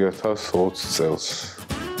 2020 წელს.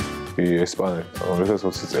 ესპანეთთან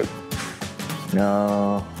 2020 წელი.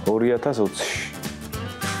 2020-ში.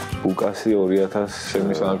 უკასი 2000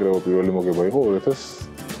 ჩემი სანაკრებო პირველი მოგება იყო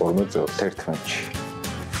 2012 წელს. 11-ში.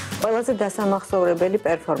 ყველაზე დასამახსოვრებელი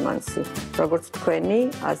პერფორმანსი, როგორც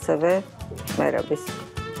თქვენი, ასევე მერაბის.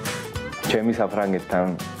 ჩემი საფრანგეთთან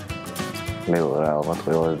ლეო რა ალბათ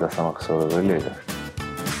ყველაზე დასამახსოვრებელი ეგ.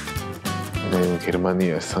 მე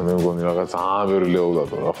გერმანიასთან მე მგონი რაღაც ძალიან ბევრი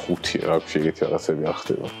ლეოდატო რა 5 რა ეგეთი რაღაცები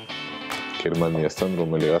ახდება. გერმანიასთან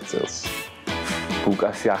რომელიღაც წელს.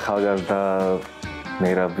 უკასი ახალგაზრდა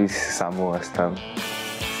მერაბის სამოასთან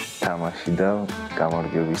თამაში და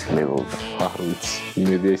გამარჯვების ლეველზე. არ ვიცი.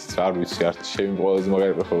 იმედიის არ ვიცი, არც ჩემი ყველაზე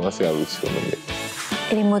მაგარი პერფორმანსი არ ვიცი რომელია.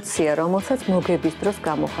 ემოცია, რომელსაც მოგების დროს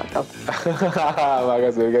გამოხატავთ.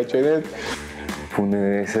 მაგას ვერ გაჩვენეთ.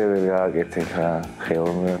 ფუნესე ვერ გააკეთე რა.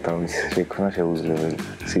 ხელმე თავის შექმნა შეუძლებელი.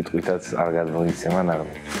 სიტყვითაც არ გადმოიცემა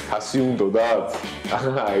ნარმა. ასი უნდათ?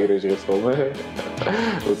 აი რეჟისორს ხოლმე.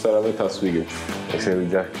 როცა რამე თას ვიგებ. ესე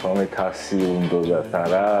ვიძახი ხოლმე თასი უნდათ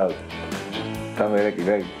არა. და მე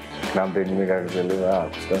კიდე რამდენიმე გაგრძელება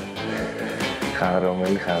აქვს და ხან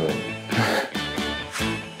რომელი ხან რომელი.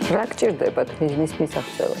 რა გჭირდებათ ბიზნეს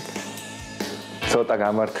მისაღწევად? ცოტა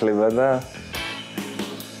გამართლება და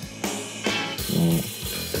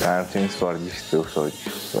არჩენის ვარჯიშის წევსოჩი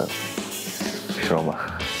და შრომა.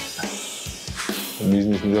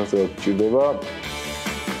 ბიზნეს მისაღწევად გჭირდება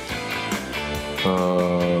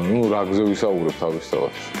ნუ რაგზე ვისაუბრებ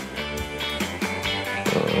თავისთავად.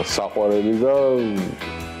 საყვარელი და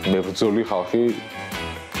მებრძოლი ხალხი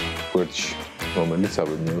გვერდში, რომელიც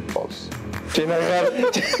აბედნიერად ყავს. ჩენაგარ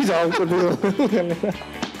ჩაუკვდიო.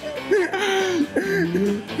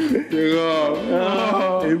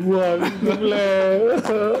 ებუან ბლე.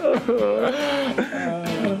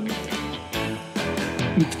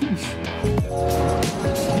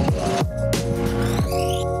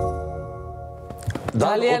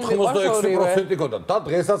 ძალიან 86% ქონდა და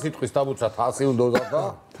დღესაც იტყვის ტაბუცა 100 უნდა და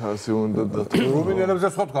 100 უნდა და რუმინელებზე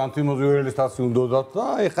სხვა თქვა ანტიმოზიურელის 100 უნდა და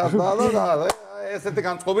ეხა და ესეთი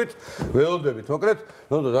განწყობით ველოდებით. მოკლედ,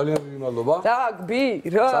 ნუ ძალიან მიმალობა. დაგბი,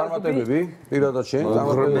 რა. წარმატებები, პირადად შენ,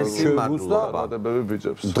 წარმატებები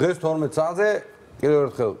ბიჭებს. დღეს 12 საათზე კიდევ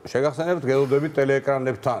ერთხელ შეგახსენებთ, გელოდებით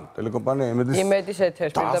ტელეეკრანებთან, ტელეკომპანია იმედის იმედის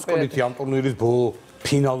ეთერში პირდაპირ ამ ტურნირის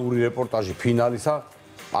ფინალური რეპორტაჟი ფინალისა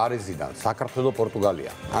პარიზიდან საქართველოს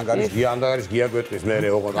პორტუგალია. ან არის გია გვეტყვის მე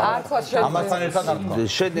ოღონდ. ამასთან ერთად არ თქვა.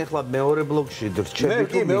 შენ ახლა მეორე ბლოკში დარჩები. მე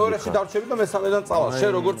კი მეორეში დარჩები და მესამედან წავალ.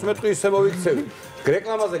 შენ როგორც მეტყვი ისე მოვიქცევი.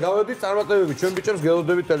 რეკლამაზე გავედით წარმატებები ჩვენ ბიჭებს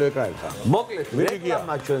გელოდებით ტელეეკრანებთან. მოკლედ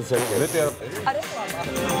რეკლამა ჩვენს ერთ. მეტი არ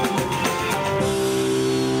რეკლამა.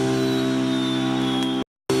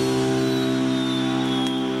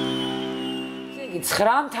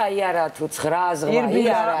 ცხრამთაი არა თუ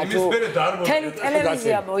 9-ზღვა არა თუ თელი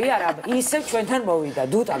ტელევიზია მოიარა ისევ ჩვენთან მოვიდა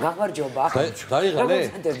დუტა გაღვარჯობა დაიღალე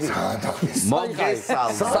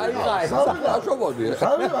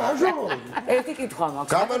ერთი კითხვა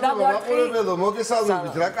მაქვს გამარჯობა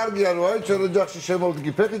მოგესალმებით რა კარგია რომ აი ჩვენ ოჯახში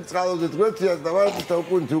შემოვიდი ფეხით წყალობდეთ გვერდიას და ვარდით და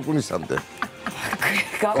უკუნისამდე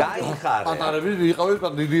გაიხარე პატარები ვიყავით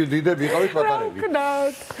დიდები ვიყავით პატარები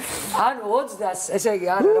ანუ 20-ს ესე იგი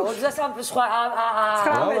არა 23 სხვა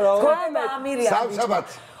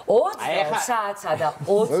სამშაბათს 20 საათსა და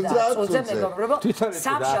 20-ზე მეგობრებო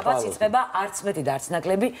სამშაბათს იწყება არც მეტი და არც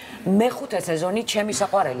ნაკლები მეხუთე სეზონი ჩემი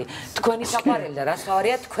საყვარელი თქვენი საყვარელი და რაც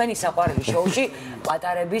თავარია თქვენი საყვარელი შოუში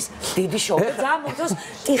პატარების დიდი შოუ და მოხდეს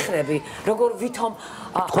ტიხრები როგორ ვითომ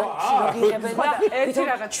აღიებენ და ერთი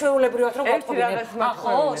რაღაც ჩვეულებრივად რომ გეტყობინე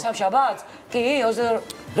ხო სამშაბათს კი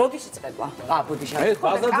როდის იწყება ბუდიშა ეს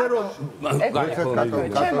ბაზარზე რომ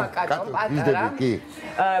ჩემა კატო პატარა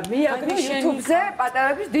მიაგნო YouTube-ზე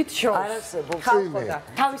პატარების დიდ შოუს ხალხოდა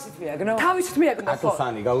თავისით მიაგნო ხო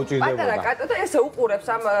კატოსანი გაუჭირდებოდა პატარა კატო და ესე უყურებს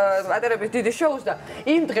ამ პატარების დიდი შოუს და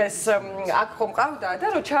იმ დღეს აქ ხომ ყავდა და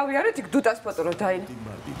რომ ჩავიარეთ იქ დუტას ფოტო რომ დაინი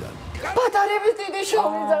პატარების დიდი შოუ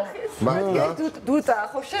იძახის დუტა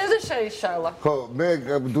ხო შენზე შეიშალა ხო მე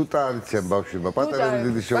დუტა არიციან ბავშვებმა პატარების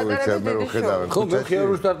დიდი შოუ იციან მე რომ ხედავენ ხო მე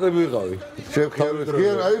ხიარული სტარტები ვიყავი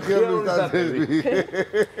ხიარული სტარტები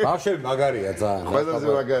ბავშვები მაგარია ძალიან ყველაზე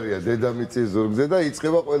მაგარია დედამიწის ზურგზე და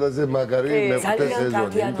იწყება ყველაზე მაგარი მეხუთე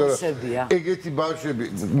სეზონი იმიტომ რომ ეგეთი ბავშვები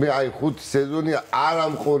მე აი 5 სეზონი არ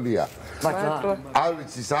ამყოლია არ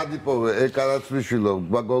ვიცი სადიპოვე ეკარაცვლიშვილო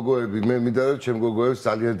გოგოები მე მინდა რომ ჩემ გოგოებს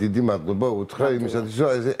ძალიან დიდი მადლობა უთხრა იმისათვის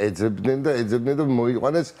რომ ეს ეძებდნენ და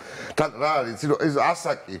მოიყვანეს თან რა არის იცი რომ ეს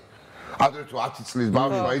ასაკი ადრე თუ 10 წლის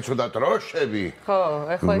ბავშვმა იცოდა დროშები ხო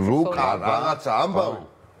ეხლა ის რუკა რაღაცა ამბავი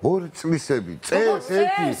 2 წლისები წელს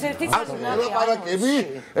ერთი ლაპარაკები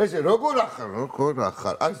ესე როგორ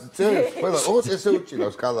ახარ აი წელს ყველა ოღონდ ესე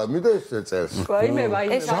უჭირავს კალამი და ესე წელს ვაიმე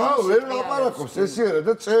ვერ ლაპარაკობს ესეერა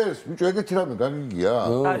და წელს ბიჭო ეგეთი რამე გაგიგია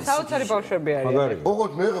საოცარი ბავშვები არიან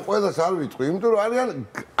ოღონდ მე ყველას არ ვიტყვი იმიტომ რომ არიან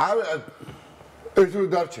ეს რო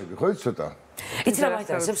დარჩები ხო იცი ცოტა იცი რა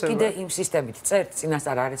მაინტერესებს კიდე იმ სისტემით წერთ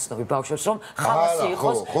წინასწარ არ ეცნობი ბავშვებს რომ ხალასი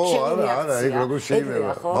იყოს შემიძლია არა ეგ როგორ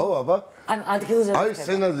შეიძლება ხო აბა ან ადგილზე აი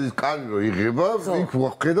სცენაზის კანი რო იღება იქ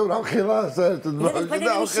ვხედავ რა ხელა საერთოდ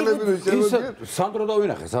და ახელები რო შემოდი სანდრო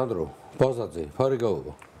დავინახე სანდრო ბაზაძე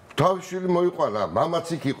ფარიგაობა თავშვილი მოიყვანა მამაც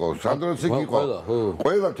იქ იყო სანდროც იქ იყო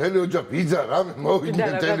ყველა მთელი ოჯახი ბიძა რამე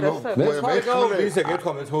მოვიდნენ მთელი მე ისე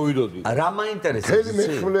გეთქვა მეც მოვიდოდი რა მაინტერესებს მთელი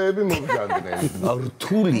მეხვლეები მოვიდნენ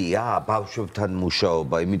რთულია ბავშვებთან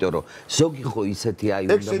მუშაობა იმიტომ რომ ზოგი ხო ისეთი აი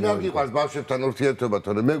უნდა ეს შენ არ გიყვარს ბავშვებთან ურთიერთობა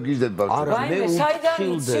თორე მე ვგიზდები ბავშვებს არა მე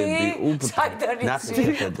საიდანიცი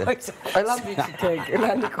ყველა ვიცით ეგ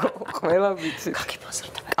ლანიკო ყველა ვიცით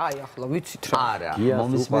გაგიფასრდა აი ახლა ვიცით რა არა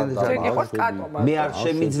მომისმენთ მე არ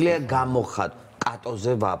შემიძლია გამოხატ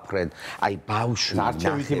კატოზე ვაფრენ აი ბავშვი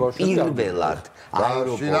პირველად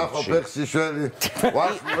ბავშვი ნახო ფეხსიშველი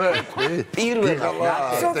ვაშმე პირველად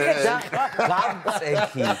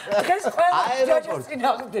გამწექი ეს ყველა ჯაჯოს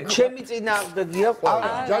წინააღმდეგ ჩემი წინააღმდეგია ყველა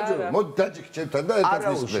ჯაჯო მოდი დაჯიქ ჩემთან და ერთად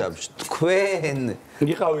ვისმენთ თქვენ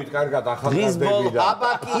იყავით კარგად ახალგაზრდები და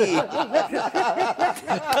აბაკი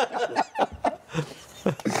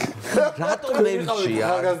რატომ მერჩია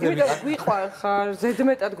გვიყვარ ხარ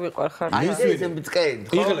ზედმეტად გვიყვარ ხარ აი ესე მწყენ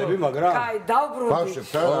იღლები მაგრამ კაი დავბრუნდი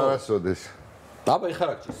ბავშვებთან არასოდეს აბა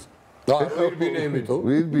იხარაგჭის და ვირბინე იმითო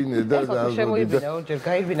ვირბინე და შემოიბინა ორჯერ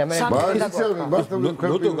გაიბინა მე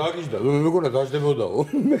ნოტო გაგიჟდა მეგონა დაждდებოდაო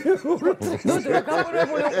ნოტო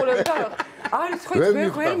გამორებული უყურებდა არის ხო ვერ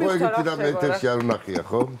მიხარ და მეთერში არ ვნახია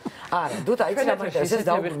ხო არა დუტა იცი რა მაინტერესებს ეს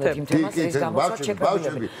დავბრუნდეთ იმ თემას ეს გამოსვა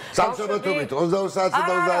ბავშვები სამშაბათობით 20 საათზე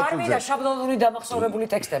და 30 წუთზე არა შაბლონური დამახსოვრებული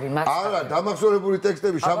ტექსტები მას არა დამახსოვრებული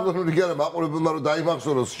ტექსტები შაბლონური კი არა მაყურებელმა რომ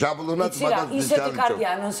დაიმახსოვროს შაბლონად მაგას ისეთი კარგი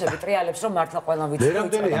ანონსები ტრიალებს რომ მართლა ყველამ ვიცი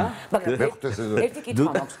რამდენია მაგრამ ერთი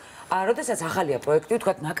კითხვა მაქვს როდესაც ახალია პროექტი,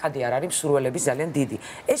 თქვა ნაკადი არ არის მსურველების ძალიან დიდი.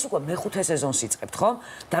 ეს უკვე მეხუთე სეზონს იწყებთ, ხო?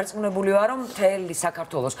 დარწმუნებული ვარ, რომ მთელი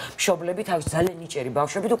საქართველოს მშობლები თავის ძალიან ნიჭიერი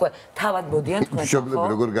ბავშვებით უკვე თავად მოდიან თქვენ. მშობლები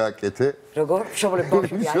როგორ გააკეთე? როგორ? მშობლები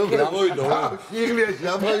ბავშვები გამოვიდო. იღლიაში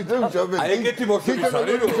ამოიდო მშობლები. აი ეგეთი ბავშვები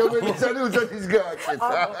არის, რომ მშობლები ძალიან უცად ის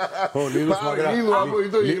გააკეთა. ხო, ლილუს მაგრამ ლილუ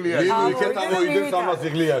ამოიდო იღლიაში. ლილუ იქეთ ამოიდებს ამას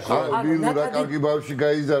იღლიაში. ლილუ რა კარგი ბავშვი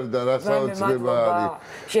გაიზარდა, რა საოცრება არის.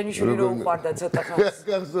 შენი შვილი რო უყვარდა ცოტა ხანს.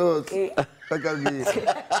 გახსოვს? კარგი.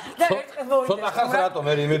 და ერთხელ მოვიდა. ცოტა ხანს რატომ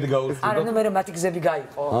მე იმედი გაუსწრდა? არა, ნუ მე მათი გზები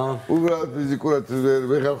გაიყო. უბრალოდ ფიზიკურად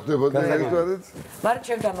ვეღარ ხვდებოდი ერთმანეთს. მაგრამ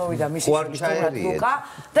ჩემთან მოვიდა მისი ლუკა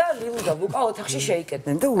და ლილუ და ლუკა ოთახში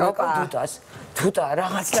შეიკეტნენ და ურეკა თუტას. თუტა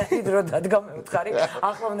რაღაცა დრო დადგა მე ვთხარი.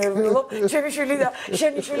 ახლა ნერვიულობ, ჩემი შვილი და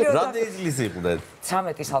შენი შვილი ოთახში. რამდენი წლის იყვნენ?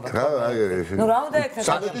 13-ის ალბათ. ნუ რა უნდა ეკეთე?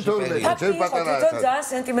 13-12, ჩემ პატარა. ძალიან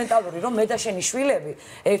სენტიმენტალური რომ მე და შენი შვილები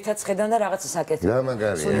ერთად ხედან და რაღაცა საკეთებენ. რა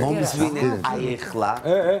მაგარია. მომისვინე აი ეხლა.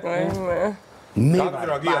 მე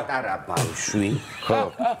პატარა ბავშვი. ხო.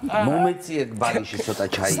 მომეციეთ ბარიში ცოტა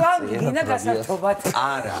ჩაიწე. სლავინა გასართობად.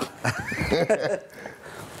 არა.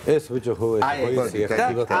 ეს ბიჭო ხო ეს.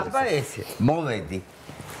 აბა ესე. მოვედი.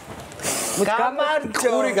 გამარჯო.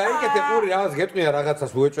 ყური გაიკეთე, ყური რაღაც გეტყვია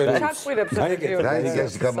რაღაცას უეჭველი. ჩაკვირებს რა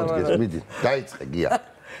ის გამოდგეს, მიდი, დაიწყე გია.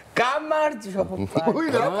 გამარჯო. უი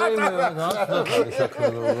რა პატარა.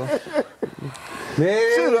 მე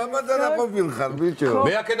რამადანა ყოფილ ხარ ბიჭო.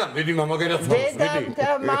 მე აქედან მიდი მამაგერაც მოდის, მიდი. და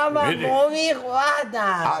მამა მოვიყვანა.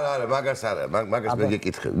 არა, მაგას არა, მაგას მე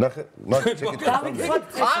გეკითხები. ნახე, მაგას შეკითხები.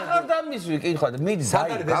 ახლა დამისვი კითხვა და მიდი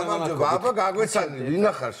დაი. გამარჯობა, აბა გაგვეცანი,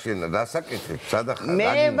 ვინა ხარ შენ, დასაკეთებ, სადა ხარ?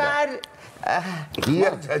 მე ვარ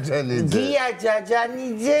გია ჯაჯანიძე. გია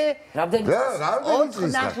ჯაჯანიძე. რამდენი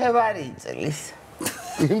წლის? 29 წლის.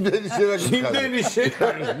 იმდენი შეგაკითხა. იმდენი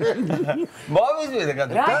შეგაკითხა. მოვიზვიდე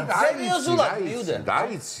გადა. სერიოზულად მივიდე.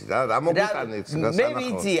 დაიცი რა მოგვიტანეთ და მე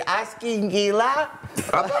ვიცი ასკინგილა.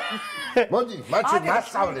 აბა მოდი, მაჩვე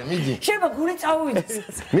მასწავლე, მიდი. შემა გული წავიდეს.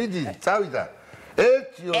 მიდი, წავიდა.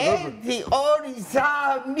 1 2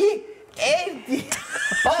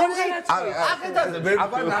 3 ახედაზე მე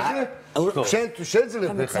აბა ნახე შენ თუ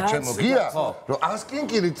შეძლებ ხა ჩემო გია რომ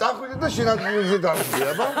ასკინკილი წახვიდე და შენ ადგილზე დავიდე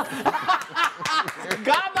აბა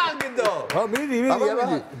გამაგდო ხო მიდი აბა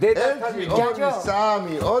დედათან მიდი 3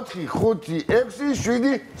 4 5 6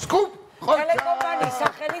 7 სკუპ ტელეკომპანიის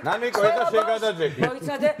სახელით ნანიკო ეხა შეგადაძეკი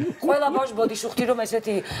მოიცადე ყველა ბავშვს ბოდიშუხტი რომ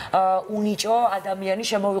ესეთი უნიჭო ადამიანი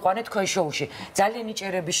შემოვიყვანეთ თქვენ შოუში ძალიან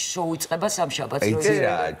ნიჭიერების შოუ იწყება სამშაბათს იცი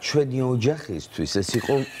რა ჩვენი ოჯახისთვის ეს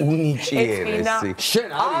იყო უნიჭიერესი შენ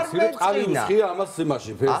არის რომ ყალიბის ხია ამას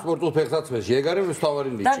იმაში სპორტულ ფეხსაცმელში ეგ არის თავარი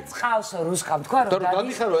ნიჭი და წყავს რუსკამ თქვა რომ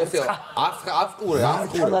დადიხარო ესე ასყურე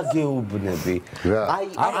ახლა გეუბნები აი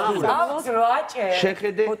აქვს რაჭე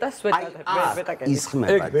შეხედე აი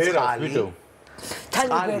ისხმება წყალი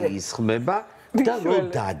წყალი ისხმება და რომ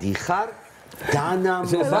დადიხარ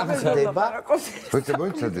დანამზადება ვიცი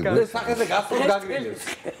მოიცადე სახეზე გასულ გაგრილებს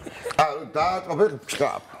დაატყობე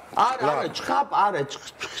ჩხაპ არა ჩხაპ არა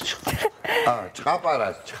ჩხაპ არა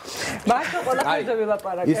მართლა ყველაფერზე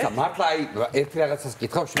ვილაპარაკე ისა მართლა აი ერთი რაღაცას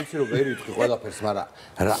კითხავ შევიცი რომ ვერ ვიტყვი ყველაფერს მაგრამ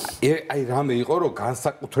აი რამე იყო რომ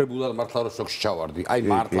განსაკუთრებულად მართლა რომ შოქში ჩავარდი აი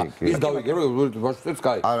მართლა ის გავიგე რომ ბავშვებს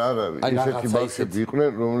კაი არა ისეთი ბავშვები იყვნენ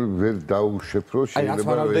რომლებიც ვერ დაუშვებ რომ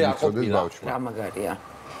შეიძლება რომ იცოდეს ბავშვი რა მაგარია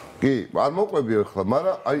კი არ მოყვები ახლა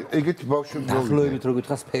მაგრამ აი ეგეთი ბავშვები დახლოებით რო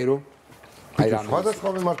გითხრა სფერო აი რა სხვადასხვა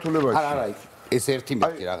მიმართულებაში არა ეს ერთი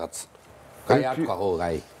მეთქი რაღაც კაი არ თქვა ხო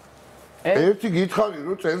კაი ერთი გითხარი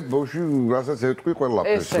რომ წერს ბავშვი რასაც ეტყვი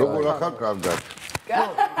ყველაფერს როგორ ახალ კარგად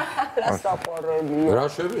ასაყორელი რა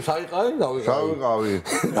შვები საიყავი დავიყავი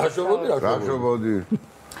რა შობოდი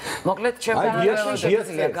მოკლედ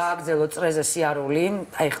ჩემთან გააგზელო წრეზე სიარული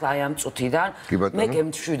აი ხლა აი ამ წუთიდან მე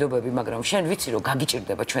გემშვიდობები მაგრამ შენ ვიცი რომ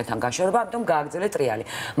გაგიჭირდება ჩვენთან გაშორება ამიტომ გააგზელე ტრიალი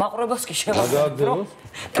მაყურებელს კი შევაგზელო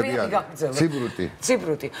ტრიალი გააგზელო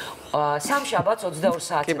ციბრუტი სამშაბათს 22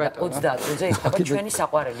 საათზე და 30 წუთზე იქნება ჩვენი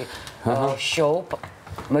საყვარელი შოუ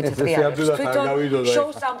შოუ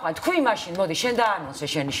სამყარო თქვი მაშინ მოდი შენ დაანონსე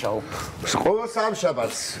შენი შოუ ყოველ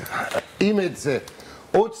სამშაბათს იმედზე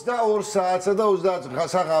 22 საათსა და 30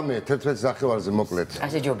 საღამე 11 ნახევარზე მოკლედ.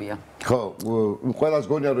 ასე ჯობია. ხო, ყველას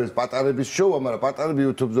გონია რომ ეს პატარების შოუა, მაგრამ პატარები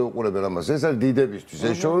YouTube-ზე უყურებენ ამას. ეს არის დიდებისთვის.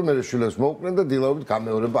 ეს შოუ რომ მე შვილებს მოუყნენ და დილაობით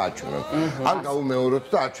გამეორება აჩვენონ. ან გაუმეოროთ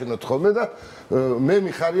და აჩვენოთ ხოლმე და მე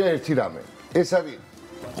მიხარია ერთი რამე. ეს არის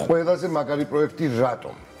ყველაზე მაგარი პროექტი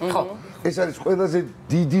რატომ? ხო. ეს არის ყველაზე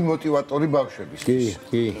დიდი мотиваტორი ბავშვებისთვის.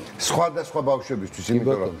 კი. სხვადასხვა ბავშვებისთვის,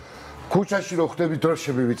 იმიტომ რომ ქუჩაში რო ხდები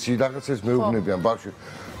დროშები ვიცი რაღაცას მეუბნებიან ბავშვი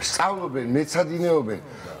სწავლობენ მეცადინეობენ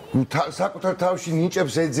საკუთარ თავში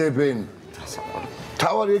ნიჭებს ეძებენ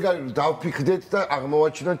თავარი ეგ არის, დავფიქრდეთ და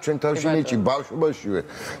აღმოვაჩინოთ ჩვენ თავში ნიჭი ბავშვობაშივე.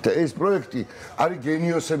 და ეს პროექტი არის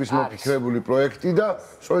გენიოსების მოფიქრებული პროექტი და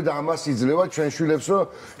სწორედ ამას იძლევა ჩვენ შვილებს, რომ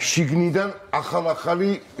შიგნიდან ახალ-ახალი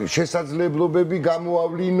შესაძლებლობები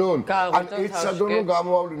გამოავლინონ. ან ეცადონ რომ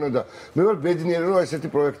გამოავლინონ და მე ვარ ბედნიერი რომ ესეთი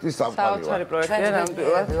პროექტის სამყაროა. საოცარი პროექტია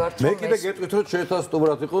ნამდვილად. მე კიდე გეტყვით რომ შეერთած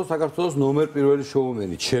სტუმრად იყო საქართველოს ნომერ პირველი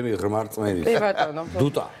შოუმენი, ჩემი ღრმა რწმენით. კი ბატონო.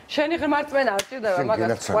 დუტა. შენი ღრმა რწმენა არ ჭირდება,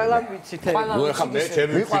 მაგას ყველამ ვიცით. ნუ ეხლა მე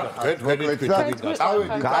ჩემი თქვენი თქვით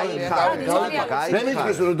მე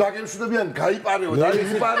მითხეს რომ დაგემშვიდობიან გაიპარეო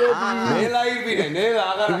დაიპარეები ნელა ირბინე ნელა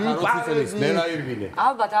აღარ ახალ ნელა ირბინე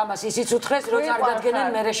ალბათ ამას ისიც უთხრეს რომ წარდგენენ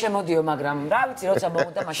მერე შემოდიო მაგრამ რა ვიცი როცა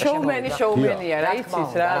მოვიდა მაშინ შემოვიდა შოუმენია რა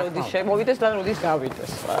იცის რა როდის შემოვიდეს და როდის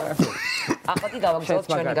გავიდეს ახლა გავაგზავნოთ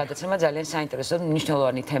ჩვენი გადაცემა ძალიან საინტერესო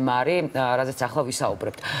მნიშვნელოვანი თემა არის რაზეც ახლა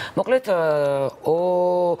ვისაუბრებთ მოკლედ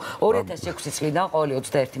 2006 წლიდან ყოველი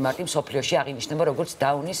 21 მარტი მსოფლიოში აღინიშნება როგორც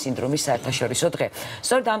დაუნის სინდრომის საერთაშორისო დღე.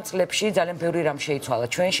 სწორედ ამ წლებში ძალიან ბევრი რამ შეიცვალა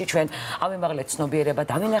ჩვენში, ჩვენ ავიმაღლეთ ცნობიერება,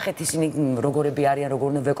 დავინახეთ ისინი როგორები არიან, როგორ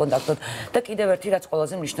უნდა ვეკონტაქტოთ და კიდევ ერთი რაც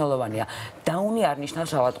ყველაზე მნიშვნელოვანია. დაუნი არ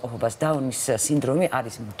ნიშნავს ავადმყოფობას, დაუნის სინდრომი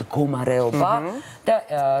არის მდგომარეობა და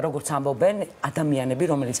როგორც ამბობენ, ადამიანები,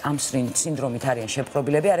 რომელიც ამ სინდრომით არიან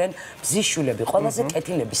შეპყრობილები, არიან ბზისშვილები, ყველაზე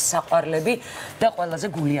კეთილები, საყვარლები და ყველაზე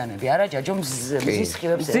გულიანები. არა, ჯაჯო მზის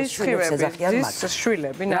სხივებს ეძახიან მათ. მზის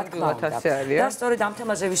შვილები, ნამდვილად ასე არიან. და სწორედ ამ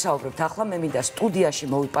თემაზე ვისაუბრებთ. ახლა მე მინდა სტუდიაში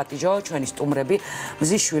მოვიპატიჟო ჩვენი სტუმრები,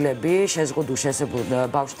 მზის შვილები, შეზღუდულ შესაძლებლ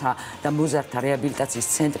ბავშვთა და მოზარდთა რეაბილიტაციის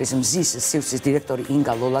ცენტრის მზის სივრცის დირექტორი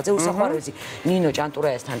ინგა ლოლაძე, უსახმარესი ნინო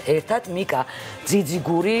ჭანტურაესთან ერთად, მიკა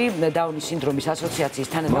ძიძიგური, დაუნის სინდრომის ასოციაციის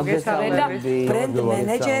თანამდებობელი და ბრენდ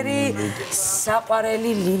მენეჯერი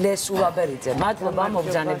საყვარელი ლილე სულაბერიძე. მადლობა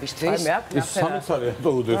მობრძანებისთვის. ის სამიცარია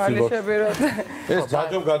თუ ეს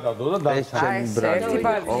ჯაჯომ გადავდო და დაიჩემი ბრალი.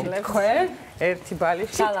 ერთი ბალი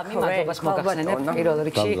სალამი მადლობას მოგახსენებთ პირველ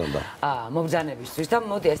რიგში მობრძანებისთვის და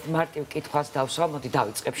მოდი ეს მარტივ კითხვას დავსვა, მოდი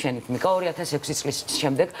დავიწყებ შენით მიკა 2006 წლის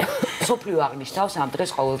შემდეგ სოფლიო აღნიშნავს ამ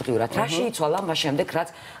დღეს ყოველდღიურად. რა შეიცვალა მას შემდეგ, რაც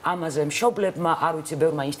ამაზე მშობლებმა, არ ვიცი,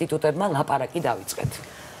 ბევრმა ინსტიტუტებმა ლაპარაკი დავიწყეთ?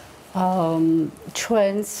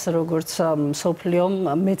 ჩვენს როგორც სოფლიომ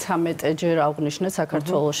მე-13 აღნიშნეთ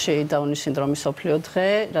საქართველოში დაუნის სინდრომის სოფლიო დღე,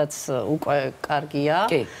 რაც უკვე კარგია.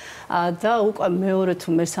 და უკვე მეორე თუ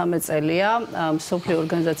მესამე წელია სოფლიო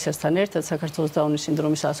ორგანიზაციასთან ერთად საქართველოს დაუნის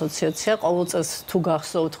სინდრომის ასოციაცია ყოველწელს თუ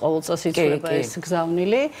გახსოვთ ყოველწელს იცვლება ეს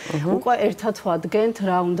გზავნილი უკვე ერთად ვადგენთ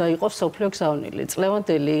რა უნდა იყოს სოფლიო გზავნილი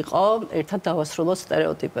წლევანდელი იყო ერთად დავასრულოთ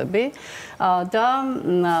სტერეოტიპები და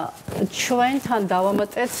ჩვენთან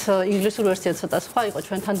დავამატეთ ინგლისურ ვერსია ცოტა სხვა იყო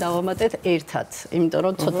ჩვენთან დავამატეთ ერთად იმიტომ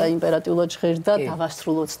რომ ცოტა იმპერატიულად ჟღერდა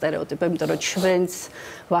დავასრულოთ სტერეოტიპები იმიტომ რომ ჩვენც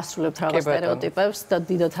ვასრულებთ რაღაც სტერეოტიპებს და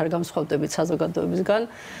დიდად არ გამსხვავდებით საზოგადოებისგან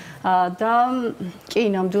და კი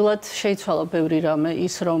ნამდვილად შეიცვალა ბევრი რამე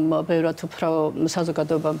ის რომ ბევრად უფრო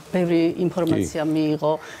საზოგადოებამ ბევრი ინფორმაცია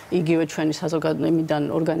მიიღო იგივე ჩვენი საზოგადოებიდან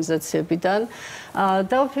ორგანიზაციებიდან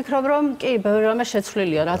და ვფიქრობ რომ კი ბევრი რამე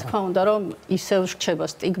შეცვლილია რა თქმა უნდა რომ ისევ რჩება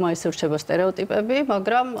სტიგმა ისევ რჩება სტერეოტიპები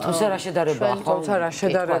მაგრამ თუმცა რა შედარებაა თუმცა რა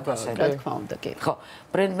შედარებაა რა თქმა უნდა კი ხო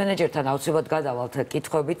ბრენდ მენეჯერთან აუცილებლად გადავალთ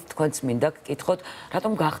კითხვებით თქვენც მინდა გკითხოთ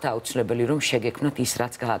რატომ გახდა აუცილებელი რომ შეგექმნათ ის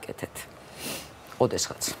რაც გააკეთეთ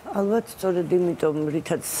ოდესღაც ალბათ სწორედ იმიტომ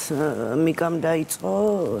რითაც მიკამ დაიწყო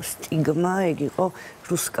სტიგმა ეგ იყო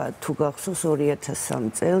რუსკა თუ გახსოვს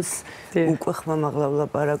 2003 წელს უკვე ხმამაღლა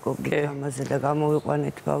ვლაპარაკობდით ამაზე და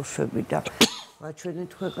გამოვიყვანეთ ბავშვები და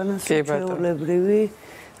ვაჩვენეთ ქვეყანას ჩვეულებრივი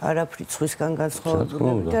არაფრით სხვისგან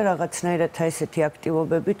განსხვავებული და რაღაცნაირად ესეთი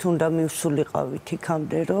აქტივობებით უნდა მივსულიყავით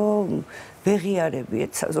იქამდე რომ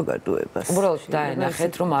ვეღიარებიეთ საზოგადოებას. უბრალოდ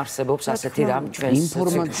დაენახეთ რომ არსებობს ასეთი რამ ჩვენს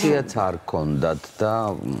ინფორმაციაც არ ქონდათ და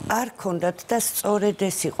არ ქონდათ და სწორედ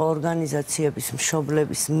ეს იყო ორგანიზაციების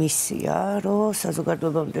მშობლების მისია რომ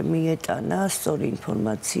საზოგადოებამდე მიეტანა სწორი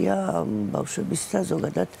ინფორმაცია ბავშვების და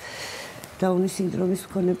ზოგადად დაუნის სინდრომის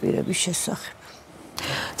მქონე პირების შესახებ.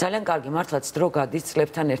 ძალიან კარგი მართლაც დრო გადის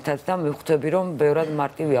წლებთან ერთად და მივხვდები რომ ბევრად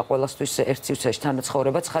მარტივია ყოველასთვის ერთ სივრცეში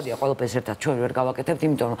თანაცხოვრება ცხადია ყველაფერს ერთად ჩვენ ვერ გავაკეთებთ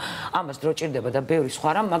იმიტომ რომ ამას დრო ჭირდება და ბევრი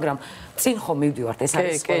სხვა რამ მაგრამ წინ ხომ მივდივართ ეს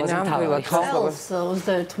არის ყველაზე მთავარი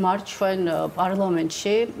 21 მარტს ჩვენ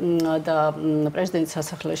პარლამენტში და პრეზიდენტის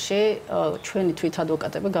სასახლეში ჩვენი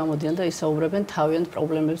თვითადვოკატები გამოდიან და ისაუბრებენ თავიანთ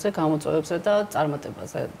პრობლემებზე, გამოწვევებზე და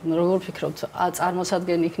წარმატებაზე. როგორ ფიქრობთ,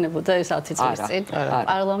 წარმოსადგენი იქნებოდა ეს 10 წლის წინ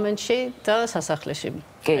პარლამენტში და სასახლეში?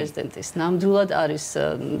 პრეზიდენტის. ნამდვილად არის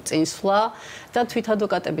წინსვლა და თვით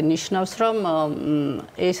ადვოკატები ნიშნავს, რომ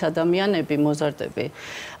ეს ადამიანები, მოზარდები,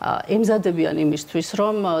 ემზადებიან იმისთვის,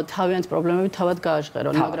 რომ თავიანთ პრობლემები თავად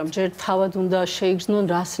გააჟღერონ, მაგრამ ჯერ თავად უნდა შეიგრძნონ,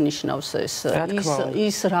 რას ნიშნავს ეს,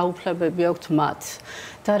 ის რა უფლებები აქვთ მათ.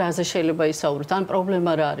 და რაზე შეიძლება ისაუბროთ, ან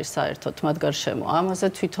პრობლემა რა არის საერთოდ მათ გარშემო. ამაზე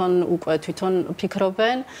თვითონ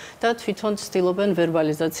ფიქრობენ და თვითონ ცდილობენ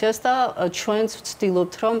ვერბალიზაციას და ჩვენც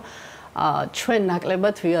ვცდილობთ, რომ ჩვენ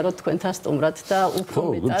ნაკლებად ვიაროთ თქვენთან სტუმრად და უფრო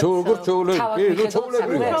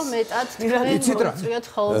მეტად ვიწვიოთ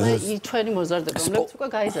ხოლმე ჩვენი მოზარდები, რომლებიც უკვე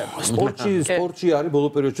გაიზარდა. სპორტში არის ბოლო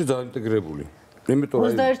პერიოდში ძალიან ინტეგრირებული.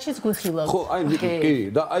 21-ში გვიხილავთ. ხო, კი,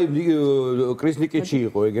 და კრის ნიკიჩი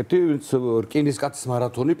იყო ეგეთი, ვინც რკინის კაცის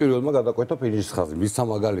მარათონი პირველმა გადაკვეთა ფინიშის ხაზზე. მისცა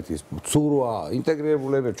მაგალითი ცურვა,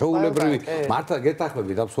 ინტეგრირებულები, ჩაულებრივი, მართლა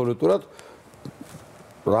გეთანხმებით აბსოლუტურად.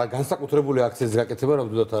 რა განსაკუთრებული აქციის გაკეთება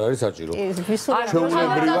რამოდენად არ არის საჭირო.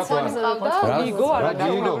 ჩვეულებრივად გიგო არა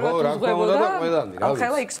გაგვარდა და ყველანი, რა ვიცი.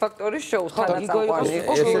 ახლა X ფაქტორის შოუს ხარ გიგოიყოს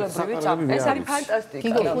ყოველდღიური წამი. ეს არის ფანტასტიკა.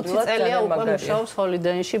 გიგო 5 წელია უკვე მუშაობს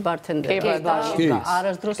ჰოლიდეინში ბართენდერად.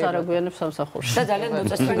 არასდროს არ აგვიანებს სამსახურში. და ძალიან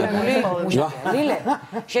მოწესრიგებული მუშაობია. ლილე,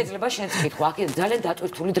 შეიძლება შენც კითხვა, აქ ძალიან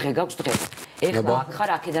დატვირთული დღე გაქვს დღეს. ეხლა აქ ხარ,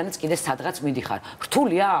 აქედანაც კიდე სადღაც მიდიხარ.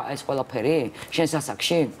 რთულია ეს ყველაფერი შენ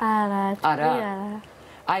სასაკში? არა.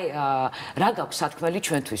 აი, რა გაქვს სათქმელი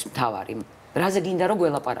ჩვენთვის მთავარი? რაზე გინდა რომ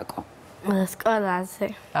გველაპარაკო? სკოლაზე.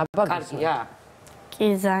 კარგია? კი,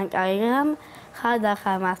 ძალიან კარგია.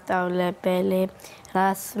 ხარდახარ მასწავლებელი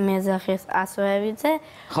რას მეძახის ასოევიძე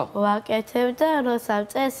ვაკეთებ და რო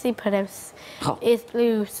საბჭე ციფრებს. ის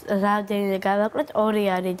პლუს რამდენი გავაკეთეთ 2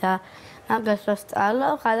 არის და მაგას რო სწავლო,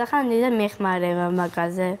 ხარდახარ ნიდა მეხმარება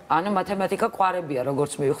მაგაზე. ანუ მათემატიკა ყვარებია,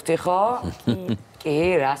 როგორც მივხვდი, ხო? კი.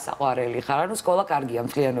 კი, რა საყვარელი ხარ, ანუ სკოლა კარგია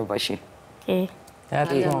მთლიანობაში. კი.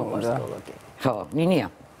 ხო, ნინია.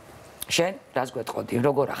 შენ რას გვეტყოდი,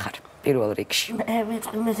 როგორ ახარ პირველ რიგში?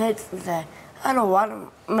 მე საიტზე. ანუ ვარ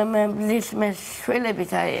მე მე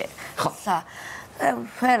შვილებით აი. ხო.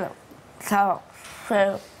 ფერ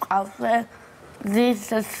ყავზე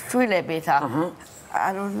ზის შვილებით.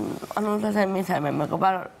 ანუ და მე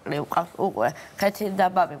მეგობარი ვყავს უკვე, ხეთი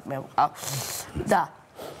დაბაბი მე ვყავს. და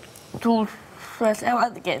თუ ეს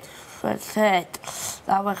ევადგეთ საით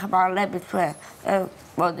დავახმარები ჩვენ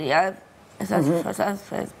მოდიან ესაც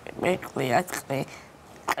მეყვია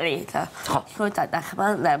ყრითა ხოთა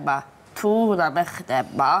დახმარება თუ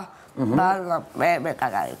დამეხდება მე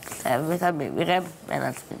კაგარი მე მივიღებ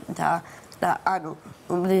მენაჩმენტა და ანუ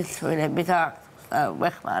უმდისვლები და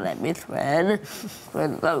ვეხმარები ჩვენ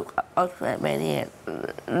მე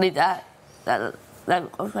ნიდა და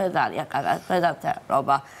ყოველ ძალიან კაგარი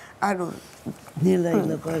ფედავწერობა ანუ ნელა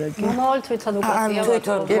ილაპარაკი. მომავალ თვითონ უკაცია.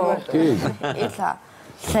 ისა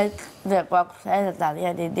შეგდა გვაქვს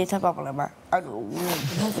ძალიან დიდი პრობლემა. ანუ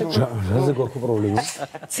რაზე გვაქვს პრობლემა?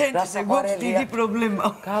 ცენტრზე გვაქვს დიდი პრობლემა.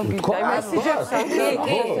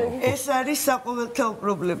 ეს არის საყოველთაო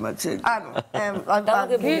პრობლემა ცენტრ. ანუ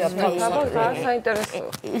საინტერესო.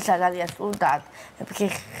 ისა ძალიან სულდად.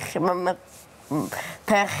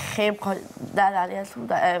 ფეხი ძალიან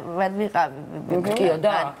სულდად ვერ ვიყავი. კიო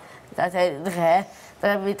და და დღე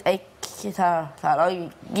ვიტექითარო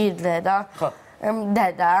გიდლე და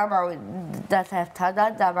და მოვიდა და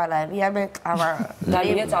დამალავია მე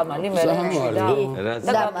დალია წამალი მე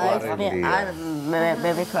მე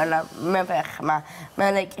ვიქალა მე ვეხმა მე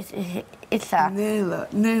ისა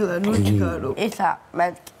ნელა ნუჩკარო ისა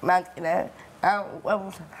მანკინე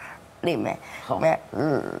ლიმე მე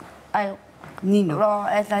აი ნინო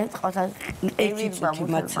ეს არის ყოთა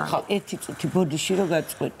ერთი წუთი ბოდიში რო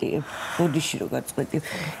გაწყვეტი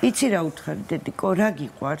იცი რა უთხარი დედიკო რა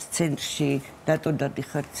გიყვარს ცენტრში დატო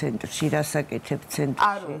დადიხარ ცენტრში რა საკეთებ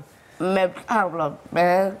ცენტრში მე ვყავლობ მე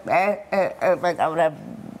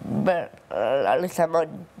ალისამო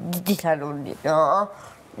დიტალონი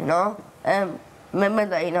ნო მე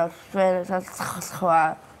და ინა სხვა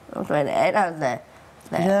ერაზე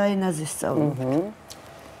რა ენაზე სწავლობ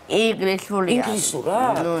ინგლისური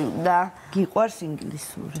ნუ და გიყვარს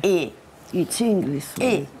ინგლისური კი იცი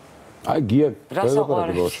ინგლისური აი გია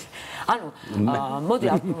გასაყვარებელი ანუ მოდი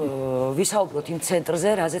ვისაუბროთ იმ ცენტრზე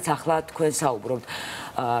რაზეც ახლა თქვენ საუბრობთ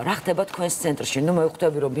რა ხდება თქვენს ცენტრში ნუ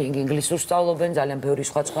მოვხვდები რომ ინგლისურს სწავლობენ ძალიან ბევრი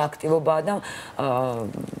სხვა აქტივობაა და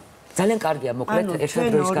ძალიან კარგია მოკლედ ერთად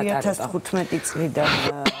დროის გატარება 2015 წლიდან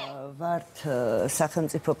ვართ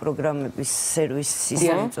სახელმწიფო პროგრამების სერვისის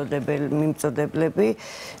მიმწოდებლები.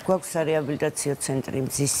 გვაქვს სარეაბილიტაციო ცენტრი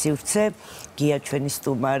მზის სივრცე. გია ჩვენი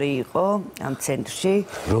სტუმარი იყო ამ ცენტრში.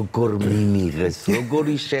 როგორ მიმიღეს,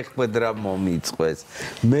 როგორი შეხვედრა მომიწყვეს.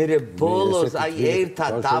 მე ბოლოს აი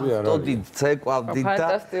ერთად დავტოდით, ცეკვავდით და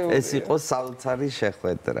ეს იყო საოცარი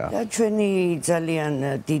შეხვედრა. და ჩვენი ძალიან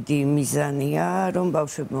დიდი მიზანია, რომ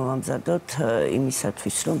ბავშვები მოვამზადოთ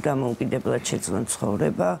იმისათვის, რომ დამოუკიდებლად შეძლონ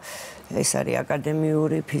ცხოვრება. ეს არის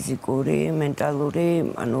აკადემიური, ფიზიკური,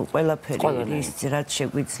 მენტალური, ანუ ყველაფერი ის რაც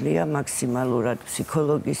შეგვიძლია მაქსიმალურად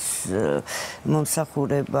ფსიქოლოგის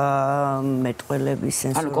მომსახურება, მეტყველების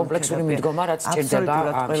სენსორული ანუ კომპლექსური მიდგომა რაც ჭირდება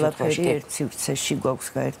ამ ყველაფერი ერთ სივრცეში გვაქვს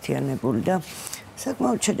გაერთიანებული და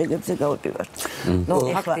საკმაოდ შედეგებზე გავდივართ. ნუ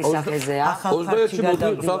ფაქტის სახეზეა. 21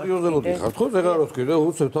 მოდი სტადიონზე მოდიხართ ხო? ეგ არ ვთქვი და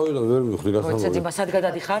უცებ თავიდან ვერ მივხვდი გასაუბრებლად. ვიცით იმას სად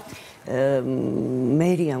გადადიხართ?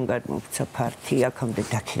 მერიამ გადმოგვცა ფართი, აქამდე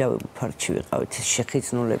დაქირავებულ ფართში ვიყავით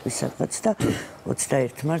შეხიზნულების სადღაც და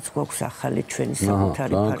 21 მარტს გვაქვს ახალი ჩვენი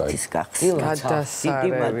საკუთარი ფართის გახსნა.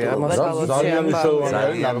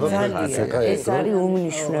 ეს არის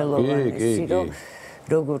უმნიშვნელოვანესი, რომ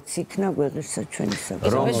როგორც იქნა გვეღირსა ჩვენი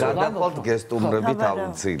საკუთარი. რომ გადაყოთ გესტუმრებით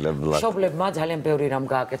აუცილებლად. მშობლებმა ძალიან ბევრი რამ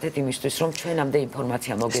გააკეთეთ იმისთვის, რომ ჩვენამდე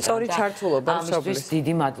ინფორმაცია მოგეწონათ. სწორი ჩართულობა ამისთვის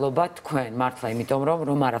დიდი მადლობა თქვენ, მართლა, იმიტომ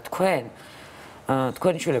რომ არა თქვენ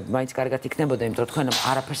თქვენი შვილები მაინც კარგად იქნებოდა, იმიტომ რომ თქვენ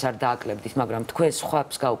არაფერს არ დააკლებდით, მაგრამ თქვენ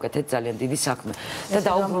სხვებს გაუკეთეთ ძალიან დიდი საქმე. და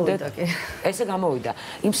დაუბრუნდეთ. ესე გამოვიდა.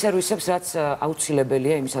 იმ სერვისებს, რაც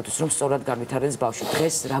აუცილებელია იმისათვის, რომ სწორად განვითარდეს ბავშვი.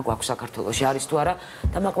 დღეს რა გვაქვს საქართველოში, არის თუ არა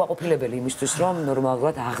დამაკმაყოფილებელი იმისთვის, რომ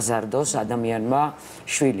ნორმალურად აღზარდოს ადამიანმა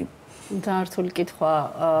შვილი. დაართული კითხვა,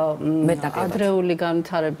 ადრეული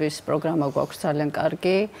განვითარების პროგრამა გვაქვს ძალიან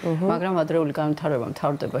კარგი, მაგრამ ადრეული განვითარება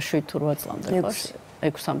მთავრდება 7 თუ 8 წლამდე, ხო?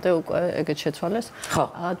 6-მდე უკვე ეგეთ შეცვალეს.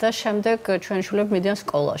 და შემდეგ ჩვენი შვილები მიდიან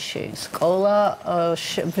სკოლაში. სკოლა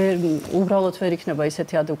უბრალოდ ვერ იქნება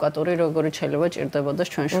ისეთი ადეკვატური, როგორიც შეიძლება ჭირდებოდეს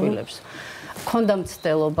ჩვენ შვილებს. ქონდა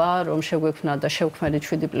მცდელობა, რომ შეგვექმნა და შევქმნით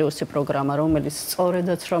 7++ პროგრამა, რომელიც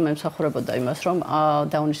სწორედაც რომ ემსახურებოდა იმას, რომ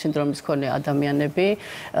დაუნის სინდრომის მქონე ადამიანები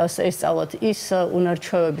ესწავლათ ის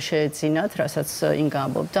უნარჩვევები შეეძინათ, რასაც ინგა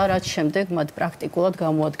ამბობდა, რაც შემდეგ მათ პრაქტიკულად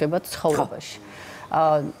გამოადგებათ ცხოვრებაში.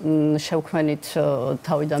 შევქმნით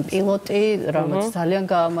თავიდან პილოტი, რამაც ძალიან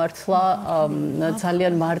გაამართლა,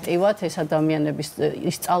 ძალიან მარტივად ეს ადამიანები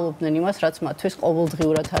ისწავლობდნენ იმას, რაც მათთვის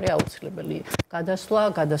ყოველდღიურად არის აუცილებელი. გადასვლა,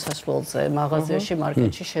 გადასასვლელზე, მაღაზიაში,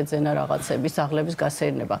 მარკეტში შეძენა რაღაცების, ძაღლების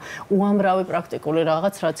გასეირნება. უამრავი პრაქტიკული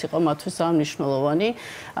რაღაც, რაც იყო მათთვის ძალიან მნიშვნელოვანი.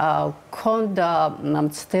 ქონდა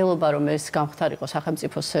მცდელობა, რომ ეს გამხდარიყო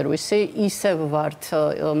სახელმწიფო სერვისი, ისევ ვართ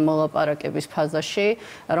მოლაპარაკების ფაზაში,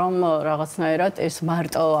 რომ რაღაცნაირად ეს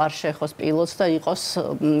მარტო არ შეეხოს პილოტს და იყოს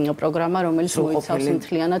პროგრამა, რომელიც მოიცავს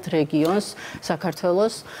მთლიანად რეგიონს,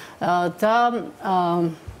 საქართველოს და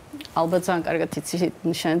ალბათ ძალიან კარგად იცი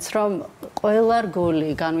შენც, რომ ყველა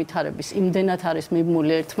რგოლი განვითარების იმდენად არის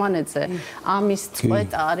მიმული ერთმანეთზე, ამის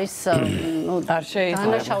წყვეტა არის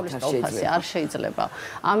დანაშაულის ტოლფასი, არ შეიძლება.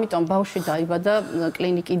 ამიტომ ბავშვი დაიბადა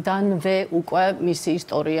კლინიკიდანვე უკვე მისი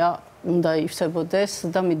ისტორია უნდა ივსებოდეს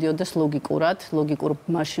და მიდიოდეს ლოგიკურად, ლოგიკურ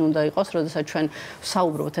მასში უნდა იყოს, როდესაც ჩვენ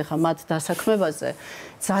საუბრობთ ახლა მათ დასაქმებაზე,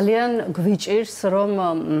 ძალიან გვიჭირს, რომ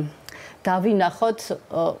დავინახოთ,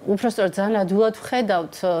 უბრალოდ ძალიან ადვილად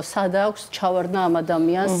ვხედავთ, სად აქვს ჩავარდნა ამ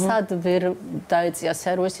ადამიანს, სად ვერ დაეწია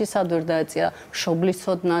სერვისი, სად ვერ დაეწია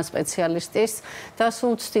მშობლისწოდნა სპეციალისტის და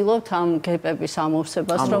სულ ვცდილობთ ამ გეპების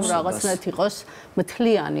ამოვსებას, რომ რაღაცნაირად იყოს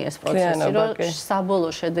მთლიანი ეს პროცესი, რომ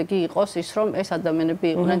საბოლოო შედეგი იყოს ის, რომ ეს ადამიანები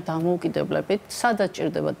იყვნენ დამოუკიდებლები, სადაც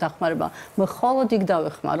ჭირდებათ დახმარება, მხოლოდ იქ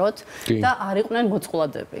დავეხმაროთ და არ იყვნენ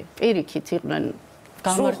მოწყვლადები. პირიქით იყვნენ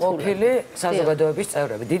გამართული საზოგადოების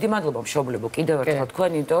წევრები. დიდი მადლობა მშობლებო კიდევ ერთხელ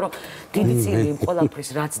თქვენ, იმიტომ რომ დიდი წილი იმ ყველაფრის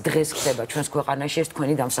რაც დღეს ხდება ჩვენს ქვეყანაში, ეს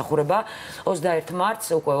თქვენი დამსახურება. 21 მარტს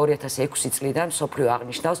უკვე 2006 წლიდან მსოფლიო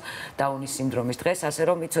აღნიშნავს დაუნის სინდრომის დღეს, ასე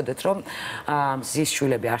რომ იცოდეთ, რომ მზის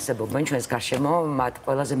შვილები არსებობენ ჩვენს გარშემო, მათ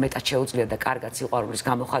ყველაზე მეტად შეუძლია და კარგად სიყვარულის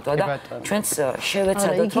გამოხატვა და ჩვენც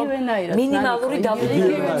შევეცადოთ, რომ მინიმალური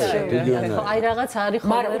დავიგებოთ. აი რაღაც არის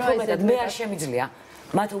ხოლმე, რომ ეს მე არ შემიძლია.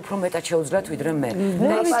 მათ უფრო მეტად შეუძლიათ ვიდრე მე.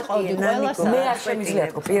 მე არ შემიძლია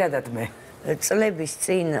თქო პირადად მე. წლების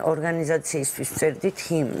წინ ორგანიზაციისთვის წერდით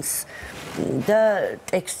ჰიმნს და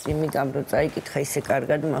ტექსტი მიგამ რო წაიკითხა ისე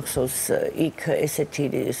კარგად მახსოვს, იქ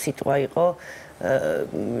ესეთი სიტყვა იყო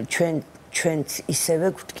ჩვენც ისევე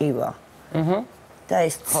გვტკივა. და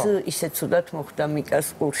ეს ისე ცუდად მოხდა მიკას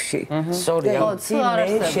კურსში. სორი,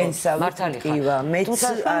 მე შენსავივა, მეც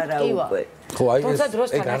არა უკვე. ხო, აი ეს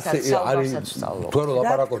არის თუ რომ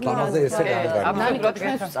ლაპარაკობთ ამაზე ესე განაგარდა. ამიტომ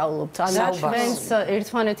ჩვენს ვსწავლობთ, ანუ ჩვენს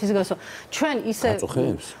ერთმანეთის გასო. ჩვენ ისე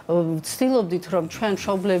ვცდილობდით რომ ჩვენ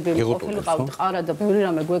მშობლები ყოფილიყავთ ყარა და ბევრი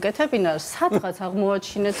რამე გვეკეთებინა, სადღაც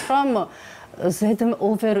აღმოაჩინეთ რომ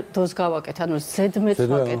overdose გავაკეთ, ანუ ზედმეტს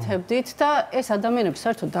ვაკეთებდით და ეს ადამიანებს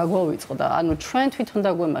საერთოდ დაგვავიწყდა. ანუ ჩვენ თვითონ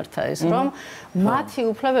დაგვემართა ეს, რომ მათი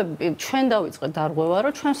უფლებები ჩვენ დავიწყეთ დარღვევა,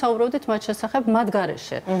 რომ ჩვენ საუბრობდით მათ შესახებ მათ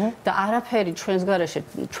გარეშე და არაფერი ჩვენს გარეშე,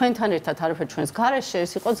 ჩვენთან ერთად არაფერი ჩვენს გარეშე,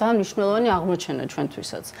 ეს იყო ძალიან მნიშვნელოვანი აღმოჩენა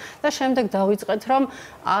ჩვენთვისაც. და შემდეგ დავიწყეთ, რომ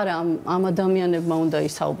არა ამ ადამიანებმა უნდა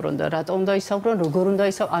ისაუბრონ და რატომ უნდა ისაუბრონ, როგორ უნდა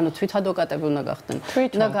ისაუბრონ, ანუ თვითადვოკატები უნდა გახდნენ.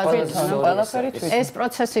 და ყველაფერი თვითონ. ეს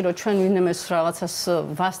პროცესი, რომ ჩვენ ვინმეს რაღაცას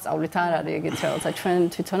ვასწავლით, არ არის ეგეთ რაღაცა, ჩვენ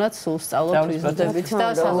თვითონაც სულ ვსწავლობთ, ვიზრდებით და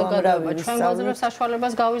საზოგადოება ჩვენ გვაძლევს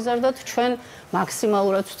საშუალებას გავიზარდოთ, ჩვენ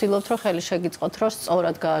მაქსიმალურად ვცდილობთ, რომ ხელი შეგიწყოთ, რომ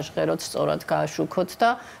სწორად გააჟღეროთ, სწორად გააშუქოთ და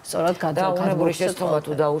სწორად გადაგაგზავნოთ.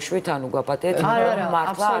 თუ დაუშვით, ანუ გვაპატეთ,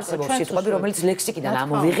 მართლა არსებობს სიტყვები, რომელიც ლექსიკიდან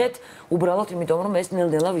ამოვიღეთ, უბრალოდ იმიტომ, რომ ეს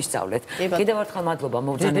ნელ-ნელა ვისწავლეთ. კიდევ ერთხელ მადლობა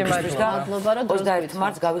მოგზაურობისთვის და 21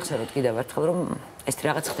 მარტს გავიხსენოთ კიდევ ერთხელ, რომ ეს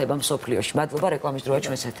რაღაც ხდება მსოფლიოში. მადლობა, რეკლამის დროა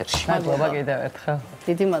ჩვენს ეთერში. მადლობა კიდევ ერთხელ.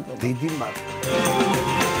 დიდი მადლობა. დიდი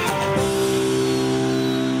მადლობა.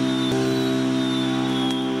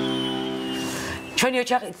 ჩვენი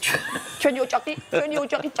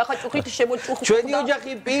ოჯახი ჭახაჭუხით შემოჭუხდა. ჩვენი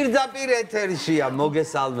ოჯახი პირდაპირ ეთერშია,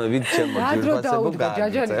 მოგესალმებით ჩემო ძირფასებო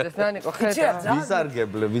გაჯანიდეს ნანიკო ხედა.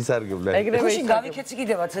 ვისარგებლე. ეგრევე გავიქეცი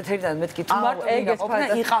კიდევაც ეთერიდან მეთქი თუ მარტო მიგაყოფნა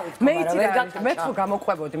იყავით. მე თუ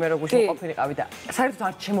გამოყვებოდი მე როგორ შემოყოფილიყავი და საერთოდ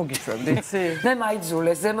არ შემოგიშვებდი, იცი? მე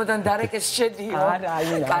მაიძულეს ზემოდან დარეკეს შედიო. არა,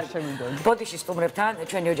 არ შემიდონი. ბოდიში სტუმრებთან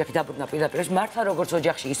ჩვენი ოჯახი დაბრუნდა პირდაპირ. მართლა როგორც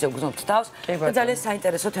ოჯახში ისე ვგზნობთ თავს და ძალიან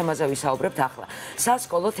საინტერესო თემაზე ვისაუბრებთ ახლა.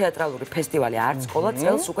 სასკოლო თეატრალური ფესტივალი არტსკოლა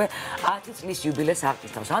წელს უკვე 10 წლის იუბილეს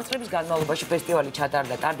აღნიშნავს. ამ წლების განმავლობაში ფესტივალი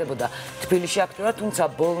ჩატარდა, ტარდებოდა თბილისში აქტიურად, თუმცა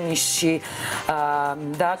ბოლნისში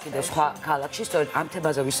და კიდევ სხვა ქალაქში. სწორედ ამ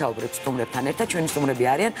თემაზე ვისაუბრებთ სტუმრებთან ერთად. ჩვენი სტუმრები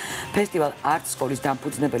არიან ფესტივალ არტსკოლის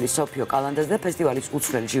დამფუძნებელი სოფიო კალანდაძე და ფესტივალის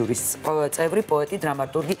უცვლელი ჟიურის წევრი, პოეტი,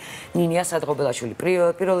 დრამატურგი ნინია სადღობელაშვილი.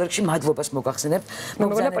 პირველ რიგში მადლობას მოგახსენებთ.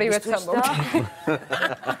 მოგზაურობისთვის და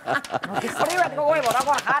პრივატ გოგოებო, რა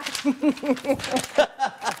ხარ?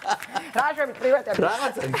 რაჟები პრივატები.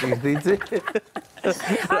 რაღაცა გიხდიცი?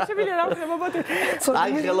 რაჟები რა ხებობოდი?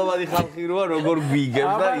 აი ხელოვანი ხალხი როა როგორ გვიგებ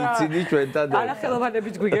და იცინი ჩვენთან და არა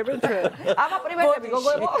ხელოვანებიც გვიგებენ ჩვენ. ამა პრივატები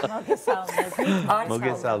გოგოებო.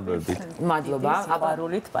 მოგესალმებით. მადლობა.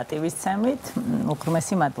 აბარულით პატივისცემით,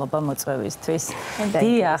 უღრმესი მადლობა მოწვევისთვის.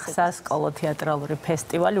 დიახ, სასკოლო თეატრალური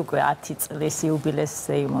ფესტივალი უკვე 10 წლის იუბილეს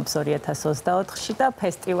ეიმობს 2024-ში და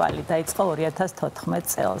ფესტივალი დაიწყო 2014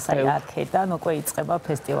 წელს. აი აქედან უკვე იწყება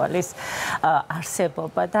ფესტივალის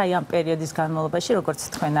არსებობა და აი ამ პერიოდის განმავლობაში, როგორც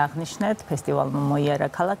თქვენ აღნიშნეთ, ფესტივალმა მოიარა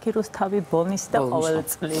ქალაქი რუსთავი, ბოლნისი და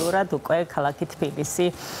ყოველწლიურად უკვე ქალაქი თბილისი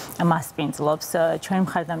მასპინძლობს. ჩვენი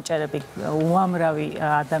მხარდამჭერები უამრავი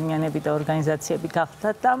ადამიანები და ორგანიზაციები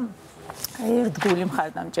გახდათ და ერთგული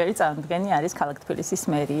მხარდამჭერი წარმოდგენი არის ქალაქ თბილისის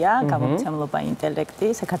მერია, გამომცემლობა ინტელექტი,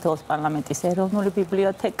 საქართველოს პარლამენტის ეროვნული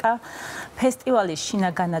ბიბლიოთეკა. ფესტივალის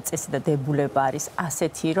შინაგანაწესი და დებულება არის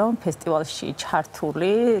ასეთი, რომ ფესტივალში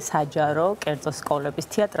ჩართული საჯარო, კერძო სკოლების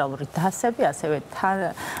თეატრალური დასები, ასევე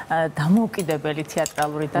დამოუკიდებელი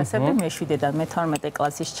თეატრალური დასები, მე-7 და მე-12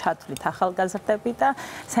 კლასის ჩათვლით ახალგაზრდები და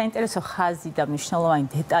საინტერესო ხაზი და მნიშვნელოვანი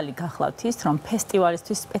დეტალი გახლავთ ის, რომ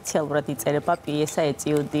ფესტივალისთვის სპეციალურად იწერება პიესა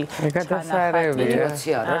ეწვიეთი.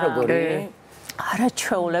 არა როგორი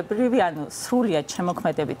არაჩვეულებრივი, ანუ სრულიად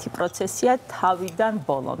შემოქმედებითი პროცესია თავიდან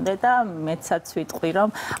ბოლომდე და მეცაც ვიტყვი, რომ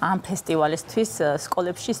ამ ფესტივალისთვის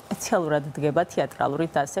სკოლებში სპეციალურად დგება თეატრალური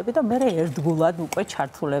დასები და მე ერთგულად უკვე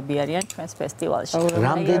ჩართულები არიან ჩვენს ფესტივალში.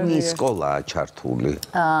 რამდენი სკოლაა ჩართული?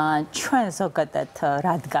 ჩვენ ზოგადად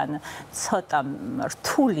რადგან ცოტა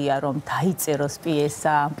რთულია რომ დაიწეროს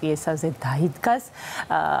პიესა, ამ პიესაზე დაიდგას,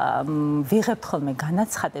 ვიღებთ ხოლმე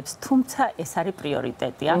განაცხადებს, თუმცა ეს არის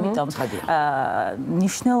პრიორიტეტი. ამიტომ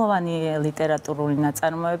ნიშნულოვანი ლიტერატურული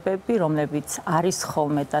ნაწარმოებები, რომლებიც არის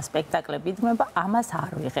ხოლმე და სპექტაკლები იდგმება, ამას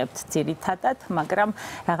არ ვიღებთ ძირითადად, მაგრამ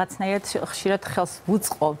რაღაცნაირად ხშირად ხელს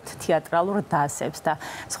ვუწყობთ თეატრალურ დასებს და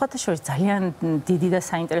სხვათა შორის ძალიან დიდი და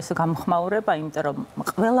საინტერესო გამოხმაურება, იმიტომ რომ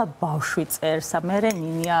ყველა ბავშვი წერს, მერე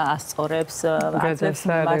ნინია ასწორებს, აძლევს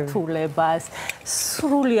მიმართულებას,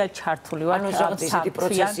 სრულიად ჩართული ვარ. ანუ რაღაც ისეთი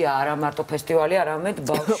პროცესია, არა მარტო ფესტივალი, არამედ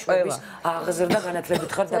ბავშვების აღზრდა განათლებით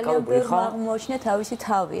ხარ დაკავებული, ხო? გააჩნია თავისი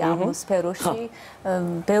თავი ამ სფეროში.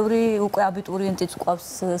 ბევრი უკვე აბიტურიენტიც ყავს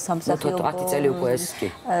სამსახიობო. 10 წელი უკვე ეს კი.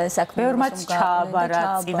 ბევრმაც ჩააბარა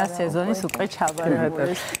წინა სეზონის უკვე ჩააბარა.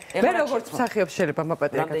 მე როგორც მსახიობს შეიძლება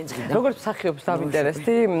მაპატიაკა. როგორც მსახიობს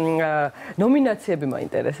დავინტერესდი, ნომინაციები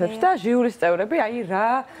მაინტერესებს და ჟიურის წევრები აი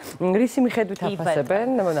რისი მიხედვით აფასებენ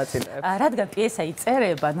მონაწილეებს. რადგან პიესა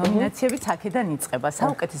იწერება, ნომინაციებიც აქედან იწყება.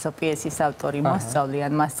 საუკეთესო პიესის ავტორი, მოსწავლე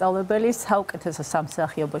ან მასწავლებელი, საუკეთესო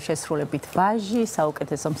სამსახიობო შესრულებით ვაჟი,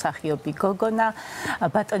 საუკეთესო მსახიობი გოგონა,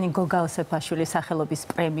 ბატონი გოგა ოსეფაშვილის სახელობის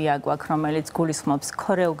პრემია გვაქვს, რომელიც გულისხმობს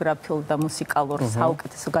ქორეოგრაფიულ და მუსიკალურ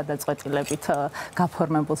საუკეთესო გადაწყვეტილებით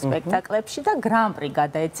გაფორმებულ სპექტაკლებში და გრან-პრი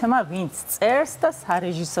გადაეცემა ვინც წერს და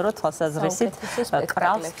სარეჟისორო თვალსაზრისით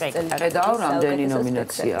კრავს სპექტაკლს. და რამდენი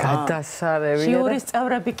ნომინაცია? გადასარევი. ჟიურის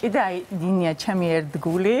წევრები კიდე აი ნინია ჩემი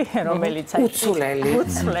ერთგული, რომელიც აი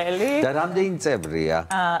უცვლელი. და რამდენი წევრია?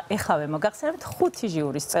 ეხავე მოგახსენებთ 5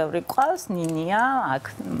 ჟიურის წევრი ყავს, ნინია, აქ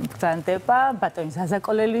ბრძანდება, ბატონი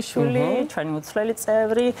ზაზაკოლელიშვილი, ჩვენი უცვლელი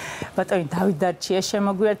წევრი, ბატონი დავით დარჩია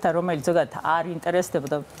შემოგვიერთდა, რომელიც ზოგადად არ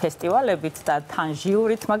ინტერესდებოდა ფესტივალებით და თან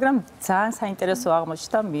ჟიურით, მაგრამ ძალიან საინტერესო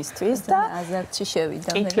აღმოჩნდა მისთვის და აზარტში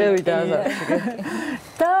შევიდა. შევიდა აზარტში.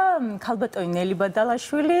 და ქალბატონი ნელი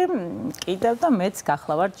ბადალაშვილი კიდევ და მეც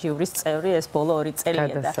გახლავართ ჟიურის წევრი ეს ბოლო 2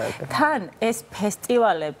 წელია და თან ეს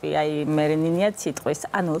ფესტივალები, აი მე ნინიაც იტყვის,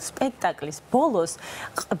 ანუ სპექტაკლის ბოლოს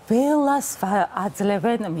ყველას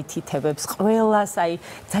აძლევენ მითითებებს, ყველას აი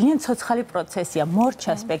ძალიან ცოცხალი პროცესია,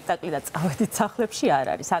 მორჩა სპექტაკლი და წავედით სახლებში არ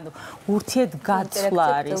არის. ანუ ურთიერთგაცვლა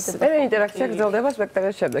არის. მე ინტერაქცია გრძელდება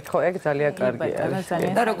სპექტაკლის შემდეგ, ხო, ეგ ძალიან კარგია.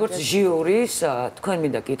 და როგორც ჟიურის, თქვენ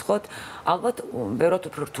მინდა გითხოთ, ალბათ ბევრად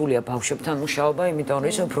უფრო რთულია ბავშვებთან მუშაობა, იმიტომ რომ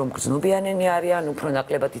ის უფრო მგრძნობიანნი არიან, უფრო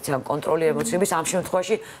ნაკლებად იციან კონტროლი ემოციების. ამ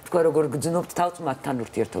შემთხვევაში თქვენ როგორ გძნობთ თავს მათთან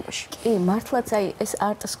ურთიერთობაში? კი, მართლაც აი ეს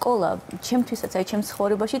არტ სკოლა, ჩემთვისაც აი ჩემს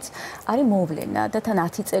ცხოვრებაშიც არის მოვლენა და თან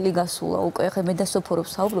 10 წელი გასულა უკვე, ხე მე და სოფორობ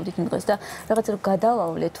საუბრობდით იმ დღეს და რაღაც რომ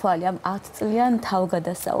გადავავლე თვალი ამ 10 წლიან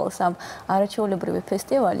თავგადასავალს ამ არაჩვეულებრივი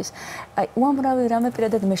ფესტივალის. აი უამრავი რამე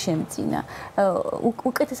პირადად მე შემძინა.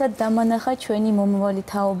 უკეთესად დამანახა ჩვენი მომავალი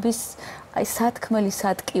თაობის აი სათქმელი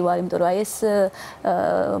სატკივარი, იმიტომ რომ აი ეს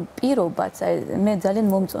პირობაც, აი მე ძალიან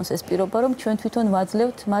მომწონს ეს პირობა, რომ ჩვენ თვითონ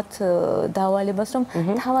ვაძლევთ მათ დავალებას, რომ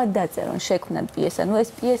თავად დაწერონ, შექმნან პიესა. ნუ ეს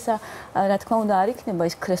პიესა, რა თქმა უნდა, არ იქნება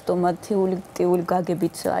ის ქრესტომათიური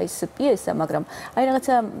გაგებით აი ეს პიესა, მაგრამ აი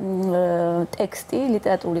რაღაცა ტექსტი,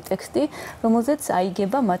 ლიტერატურული ტექსტი, რომელზეც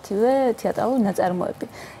აიგება მათივე თეატრალური ნაწარმოები.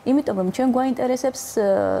 იმიტომ რომ ჩვენ გვაინტერესებს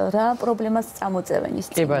რა პრობლემას წამოწევენ ის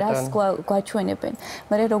წინ, რას გვაჩვენებენ.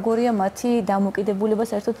 მაგრამ როგორია მათი დამოკიდებულება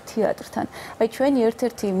საერთოდ თეატრთან. აი ჩვენი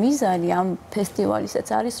ერთ-ერთი მიზანი ამ ფესტივალისაც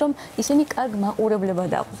არის, რომ ისინი კარგ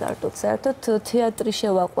მაყურებლებად აღზარდოთ, საერთოდ თეატრი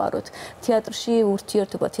შევაყვაროთ, თეატრში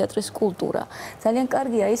ურთიერთობა, თეატრის კულტურა. ძალიან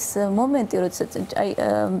კარგია ის მომენტი, როდესაც აი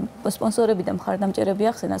სპონსორები და მხარდამჭერები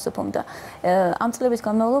ახსენა სოფომ და ამ წლების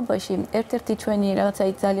განმავლობაში ერთ-ერთი ჩვენი რაღაცა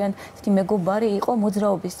ძალიან ისეთი მეგობარი იყო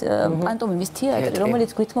მოძრაობის პანტომიმის თეატრი,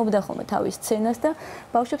 რომელიც გვითმობდა ხოლმე თავის სცენას და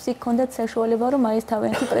ბავშვებს იქ ჰქონდათ საშუალება, რომ აი ეს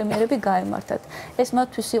თავიანთი პრემიერები გაემართათ. ეს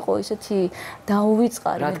მათთვის იყო ისეთი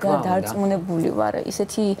დაუვიწყარი და დარწმუნებული ვარ,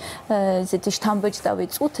 ისეთი შთამბეჭდავი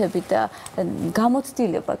წუთები და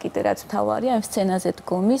გამოცდილება კიდე რაც მთავარია ამ სცენაზე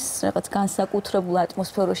დგომის, რაღაც განსაკუთრებულ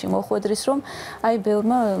ატმოსფეროში მოხვედრის, რომ აი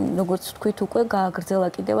ბევრმა, როგორც თქვით, უკვე გააგრძელა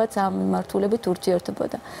კიდევაც ამ მიმართულებით ურთიერთობა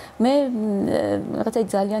და მე რაღაცა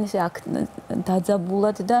ძალიან ისე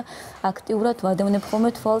დაძაბულად და აქტიურად ვადევნებ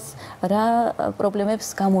ხოლმე თვალს რა პრობლემებს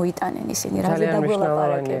გამოიტანენ ისინი, რაზე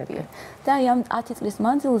დაგველაპარაკებიან. და აი ამ 10 წლის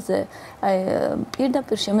მანძილზე აი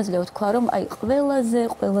პირდაპირ შემეძლია ვთქვა, რომ აი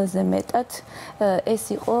ყველაზე მეტად ეს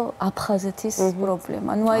იყო აფხაზეთის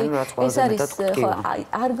პრობლემა. ნუ აი ეს არის ხო აი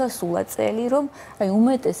არ გასულა წელი, რომ აი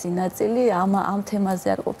უმეტესი ნაწილი ამ თემაზე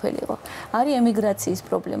არ ყოფილიყო. არის ემიგრაციის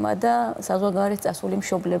პრობლემა და საზღვარგარეთ წასული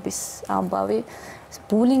მშობლების ამბავი,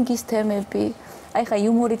 ბულინგის თემები. აი ხა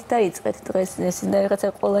იუმორით დაიწყეთ დღეს ეს რაღაცა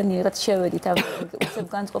ყველანი რაღაც შევედით ამ უცებ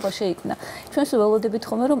განწყობა შეიქმნა. ჩვენს ველოდებით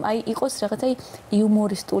ხოლმე რომ აი იყოს რაღაცა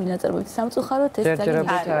იუმორისტული ნაწარმოები. სამწუხაროდ ეს ძალიან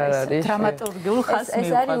არის დრამატურგიულ ხასს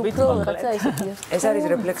მიუყვებით. ეს არის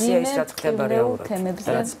რეფლექსია ის რაც ხდება რეალურად.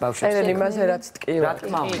 რაც ბავშვებს იმაზე რაც ტკივა. რა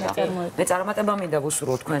თქმა უნდა. მე წარმატება მინდა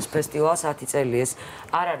ვუსურვო თქვენს ფესტივალს 10 წელი ეს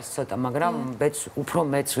არ არის ცოტა, მაგრამ უფრო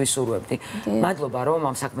მეც ვისურვებდი. მადლობა რომ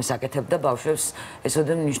ამ საქმეს აკეთებთ და ბავშვებს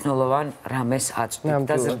ესოდენ მნიშვნელოვან რამეს აწვდით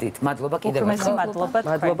და ზრდით. მადლობა კიდევ ერთხელ.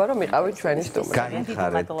 მადლობა რომ იყავით ჩვენი სტუმრები.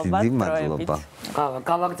 გაიხარეთ, დიდი მადლობა.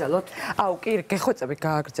 გავაგრძელოთ? აუ კი, გეხოცები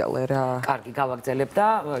გააგრძელე რა. კარგი, გავაგრძელებ და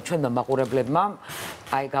ჩვენმა მაყურებლებმა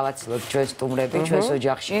აი გავაცილოთ ჩვენ სტუმრები ჩვენს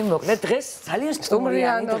ოჯახში. მოკლედ დღეს ძალიან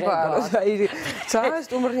სტუმრიანი დღეა. ძალიან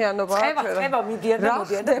სტუმრიანობაა. ხება მიდიან და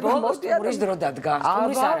მოდიან და ბოლოს სტუმრის დრო დადგა.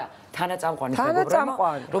 სტუმრის არა თანაწამყვანის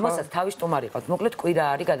მეგობრებმა, რომელსაც თავის სტუმარი ყავთ. მოკლედ კვირა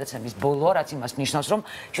არის გადაცემის ბოლო, რაც იმას ნიშნავს, რომ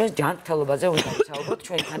ჩვენ ჯანმრთელობაზე უნდა ვისაუბროთ.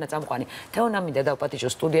 ჩვენი თანაწამყვანი თეონამინდა დავპატიჟო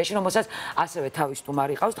სტუდიაში, რომელსაც ასევე თავის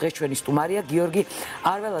სტუმარი ყავს. დღეს ჩვენი სტუმარია გიორგი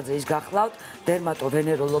არველაძე, ის გახლავთ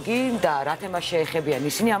დერმატოვენეროლოგი და რა თემას შეეხებიან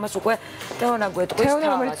ისინი, ამას უკვე თეონა გვეტყვის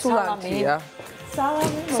სალამი.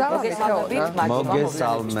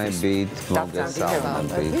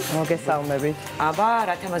 მოგესალმებით. აბა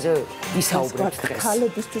რა თემაზე ვისაუბრებთ დღეს?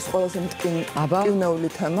 ქალებისთვის ყველაზე მტკივნეული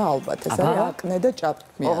თემა ალბათ ეს არის აკნე და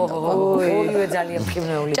ჭარბტმიანობა. ორივე ძალიან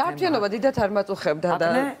მტკივნეული თემაა. ჭარბტმიანობა დიდად არ მაწუხებდა და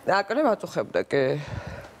აკნე მაწუხებდა კი.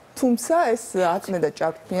 თუმცა ეს აკნე და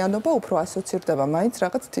ჭარბტმიანობა უფრო ასოცირდება მაინც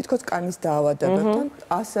რაღაც თითქოს კანის დაავადებებთან.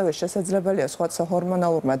 ასევე შესაძლებელია სხვა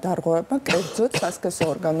ჰორმონალურმა დარღვევებმა, კერძოდ სასქესო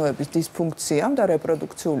ორგანოების დისფუნქციამ და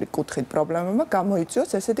რეპროდუქციული კუთხით პრობლემებმა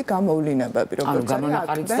გამოიწვიოს ესეთი გამოვლინებები, როგორც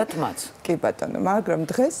არის აკნე. კი ბატონო, მაგრამ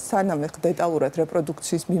დღეს სანამ დეტალურად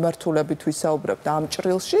რეპროდუქციის მიმართულებით ვისაუბრებთ ამ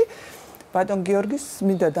ჭრილში, ბატონ გიორგის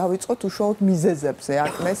მინდა დავიწყოთ უშუალოდ მიზეზებზე.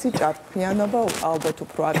 აკნესი, ჭარბტმიანობა, ალბათ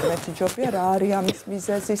უფრო აკნეთი ჯობია, რა არის ამის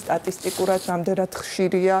მიზეზი, სტატისტიკურად რამდენად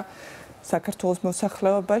ხშირია საქართველოს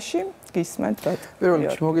მოსახლეობაში? გისმენთ ბატონო. პირველ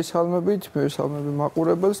რიგში მოგესალმებით, მოგესალმები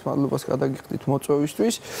მაყურებელს, მადლობას გადაგიხდით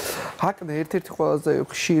მოწვევისთვის. აკნე ერთ-ერთი ყველაზე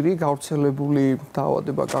ხშირი გავრცელებული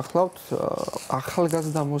დაავადება გახლავთ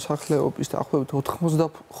ახალგაზრდა მოსახლეობის დაახლოებით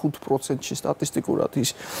 85%-ში სტატისტიკურად ის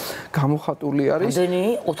გამოხატული არის. რამდენი?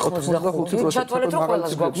 85%. ჩათვალეთ რომ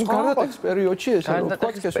ყველას გვაქვს ხო? გარდატექს პერიოდში ეს არის თქვა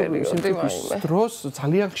სქესობრივი სიმწიფის დროს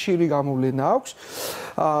ძალიან ხშირი გამოვლენა აქვს.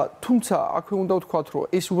 თუმცა აქვე უნდა ვთქვათ, რომ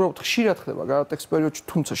ეს უბრალოდ ხშირად ხდება გარდატექს პერიოდში,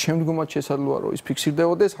 თუმცა შემდგომ შესაძლოა რომ ის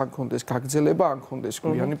ფიქსირდებოდეს, ან კონდეს გაგრძელება, ან კონდეს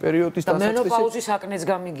კვირიანი პერიოდის დასაწყისი. და მენოპაუზის აკნეც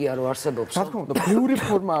გამიგია რომ არსებობს. რა თქმა უნდა, ბევრი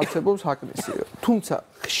ფორმა არსებობს აკნეს. თუმცა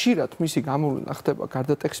ხშირად მისი გამოვლენა ხდება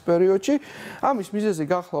გარდატექს პერიოდში. ამის მიზეზი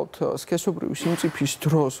გახლავთ სქესობრივი სიმწიფის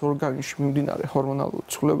დროს ორგანიზმში მიმდინარე ჰორმონალური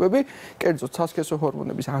ცვლილებები, კერძოდ სასქესო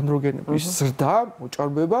ჰორმონების ანდროგენების ზრდა,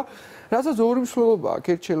 მოჭარბება, რასაც ორი მსვლელობაა.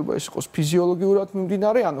 ერთ შეიძლება ეს იყოს ფიზიოლოგიურად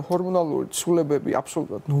მიმდინარე, ანუ ჰორმონალური ცვლილებები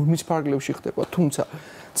აბსოლუტურად ნორმის ფარგლებში ხდება, თუმცა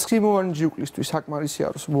ცხიმოვანი ჯირკვლისთვის საკმარისია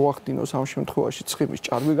რომ მოახდინოს ამ შემთხვევაში ცხიმის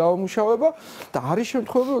ჭარბი გამომუშავება და არის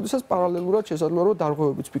შემთხვევები, როდესაც პარალელურად შესაძლოა რომ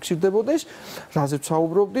დარღვევებიც ფიქსირდებოდეს, რაზეც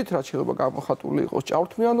ვსაუბრობდით, რაც შეიძლება გამოხატული იყოს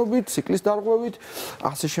ჭარბტმიანობით, ციკლის დარღვევით,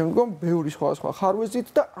 ასე შემდგომ, ბევრი სხვადასხვა ხარვეზით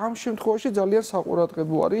და ამ შემთხვევაში ძალიან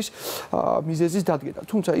საყურადღებო არის მიზეზის დადგენა.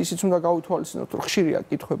 თუმცა ისიც უნდა გავითვალისწინოთ, რომ ხშირია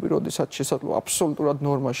კითხვები, როდესაც შესაძლოა აბსოლუტურად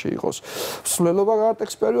ნორმაში იყოს მსვლელობა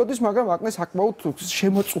გარდატექს პერიოდის, მაგრამ აკნე საკმაოდ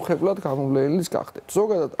შემოწუხებლად გამოვლენილის გახდეთ.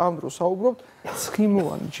 ზოგადად ამ დროს საუბრობთ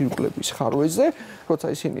ცხიმოვანი ჯირკვლების ხარვეზე, როცა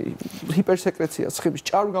ისინი ჰიპერსეკრეციას, ცხიმის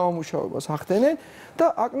ჭარბ გამომუშავებას ახდენენ და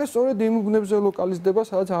აკნე სწორედ იმ უბნებზე ლოკალიზდება,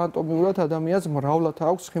 სადაც ანატომიურად ადამიანს მრავლად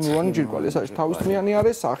აქვს ცხიმოვანი ჯირკვალი. ეს არის თავისწინიანი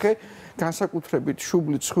არის სახე, განსაკუთრებით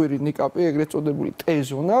შუბლი, ცხვირი, ნიკაპი, ეგრეთ წოდებული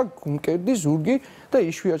ტეზონა, გუმკერდი, ზურგი და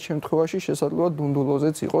იშვიათ შემთხვევაში შესაძლოა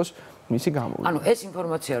დუნდულოზეც იყოს მისი გამოვლენა. ანუ ეს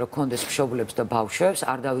ინფორმაცია რო კონდეს მშობლებს და ბავშვებს,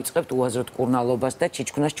 არ დავიწყებთ უაზროდ კურნალობას და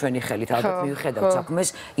ჩიჩქნას ჩვენი ხელით. ალბათ მივხედავთ საქმეს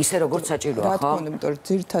ისე როგორც საჭიროა, ხო? რა თქმა უნდა, იმიტომ რომ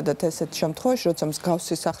ძირითადად ესეთ შემთხვევაში, როცა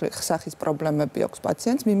მსგავსი სახის პრობლემები აქვს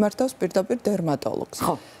პაციენტს, მიმართავს პირდაპირ დერმატოლოგს.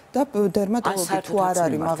 ხო. და დერმატოლოგი თუ არ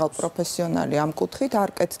არის მაღალ პროფესიონალი ამ კუთხით,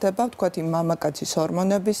 არ კეთდება, ვთქვათ, იმ მამაკაცის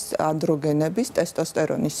ჰორმონების, ანდროგენების,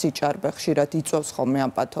 ტესტოსტერონის სიჭარბე ხშირად იწვევს ხოლმე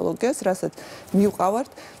ამ პათოლოგიას, რასაც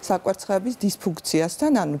მივყავართ საკვერცხების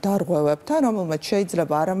დისფუნქციასთან, ანუ დარღვევებთან, რომელმაც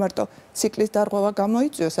შეიძლება არა მარტო ციკლის დარღვევა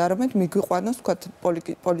გამოიწვიოს, არამედ მიგვიყვანოს, ვთქვათ,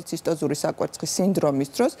 პოლიცისტოზური საკვერცხის სინდრომის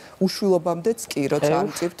დროს უშვილობამდეც კი, როცა არ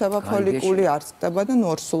მწიფდება ფოლიკული, არ წდება და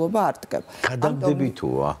ნორსულობა არ დგება. გადამდები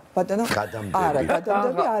თუა? ბატონო, არა,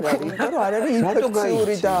 გადამდები არ არის, იმიტომ რომ არ არის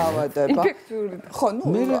ინფექციური დაავადება. ხო, ნუ,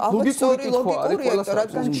 ლოგიკური,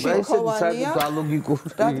 რადგან ჩირქოვანია,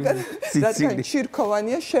 რადგან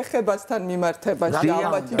ჩირქოვანია შეხებასთან მიმართებაში,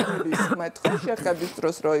 ალბათ იგულისხმეთ, ხო, შეხების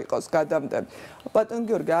დროს რო იყოს გადამდები. ბატონ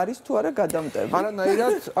გიორგი, არის თუ არა გადამდები?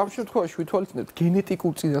 არანაირად, ამ შემთხვევაში ვითვალისწინებთ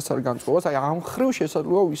გენეტიკურ წინასწარ-განწყობას, აი ამ მხრივ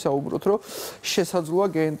შესაძლოა ვისაუბროთ, რომ შესაძლოა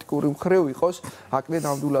გენეტიკური მხრივ იყოს აკნე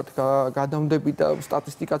ნამდვილად გადამდები და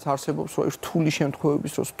სტატისტიკაც არსებობს, რომ რთული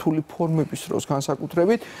შემთხვევების დროს, რთული ფორმების დროს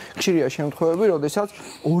განსაკუთრებით, ხშირია შემთხვევები, როდესაც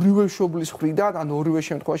ორივე მშობლის მხრიდან, ან ორივე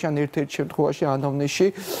შემთხვევაში, ან ერთ-ერთ შემთხვევაში ანამნეზში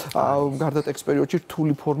გარდატექს პერიოდში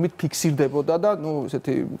რთული ფორმით ფიქსირდებოდა და, ნუ,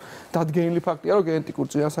 ესეთი დადგენილი ფაქტია, რომ გენეტიკურ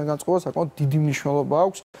წინასწარ-განწყობას საკმაოდ დიდი მნიშვნელობა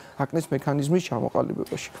აქვს აკნეს მექანიზმის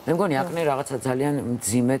ჩამოყალიბებაში. მე მგონი აკნე რაღაცა ძალიან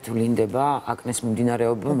მძიმედ ვლინდება აკნეს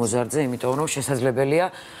მიმდინარეობა მოზარდზე, იმიტომ რომ შესაძლებელია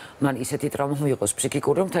მან ისეთი ტრავმა მიიღოს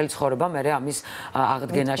ფსიქიკური, მთელი ცხოვრება მე ამის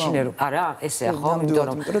აღდგენაში არა, ესეა ხო, იმიტომ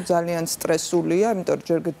რომ ძალიან სტრესულია, იმიტომ რომ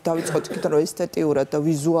ჯერ დავიწყოთ იქით რომ ესთეტიურად და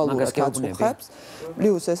ვიზუალურად აწუხებს.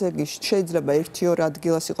 პლუს ესე იგი შეიძლება 1-2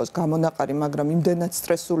 ადგილას იყოს გამონაყარი, მაგრამ იმდენად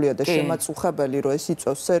სტრესულია და შემაწუხებელი, რომ ეს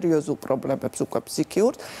იწვევს სერიოზულ პრობლემებს უკვე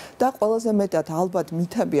ფსიქიურ და ყველაზე მეტად ალბათ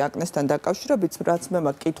მითები აკნესთან დაკავშირებით, რაც მე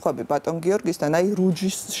მაქვს კითხვები ბატონ გიორგისთან, აი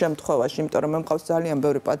რუჯის შემთხვევაში, იმიტომ რომ მე მყავს ძალიან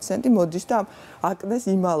ბევრი პაციენტი, მოდის და აკნეს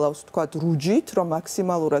იმალავს, თქვათ, რუჯით, რომ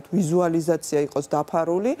მაქსიმალურად ვიზუალიზაცია იყოს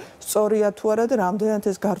დაფარული, სწორია თუ არა და რამდენად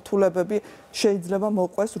ეს გართულებები შეიძლება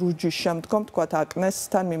მოყვეს რუჯის შემდგომ, თქვათ,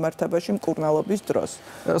 აკნესთან მიმართებაში მკურნალობის დროს.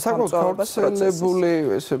 საკმაოდ გავრცელებული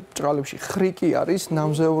ესე ჭრალებში ხრიკი არის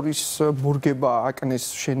ნამზეურის მურგება აკნეს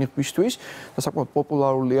შენიღბისთვის და საკმაოდ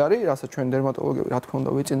პოპულარული არის, რასაც ჩვენ დერმატოლოგები რა თქმა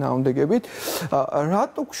უნდა ვეწინააღმდეგებით.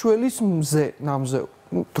 რატო გშველის მზე ნამზეური?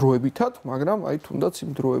 დროებითად, მაგრამ აი თუნდაც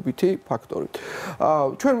იმ დროებითი ფაქტორით.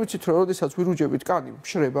 ჩვენ ვიცით რომ როდესაც ვირუჯებით კანი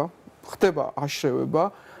შრება, ხდება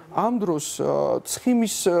აშრევება, ამ დროს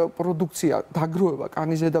ცხიმის პროდუქცია დაგროვება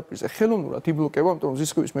კანის ზედაპირზე ხელოვნურად იბლოკება, იმიტომ რომ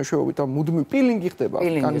ზისხილის მეშვეობით და მუდმივი პილინგი ხდება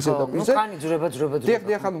კანის ზედაპირზე. კანი ძრება.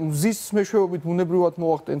 დიახ, ანუ მზის მეშვეობით ბუნებრივად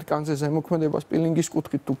მოახდენთ კანზე ზემოქმედებას პილინგის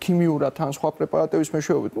კუთხით თუ ქიმიურად ან სხვა პრეპარატების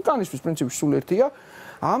მეშვეობით. კანისთვის პრინციპში სულ ერთია.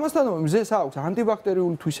 ამასთანავე მზეს აქვს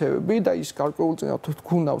ანტიბაქტერიული თვისებები და ის გარკვეულწილად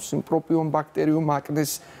თქუნავს იმ პროპიონ ბაქტერიუმ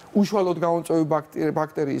აკნეს უშუალოდ გამომწვევი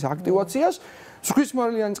ბაქტერიის აქტივაციას. ზღვის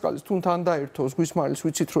მარილიანი წყალის თუ თან დაერთო ზღვის მარილს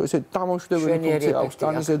ვიცით რომ ესე დამამშვიდებელი ფუნქცია აქვს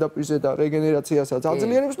კანის ზედაპირზე და რეგენერაციასაც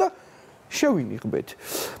აძლიერებს და შევინიღბეთ.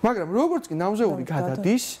 მაგრამ როგორც კი ნამზეული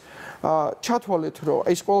გადადის, ჩათვალეთ რომ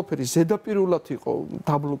ეს ყველაფერი ზედაპირულად იყო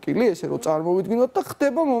დაბლოკილი, ესე რომ წარმოვიდგინოთ და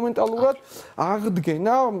ხდება მომენტალურად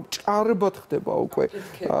აღდგენა, ჭარბად ხდება უკვე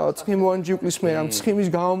ცხიმოვანი ჯიკვლის მერამ ცხიმის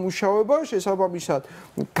გამომუშავება, შესაბამისად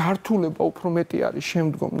გართულება უფრო მეტი არის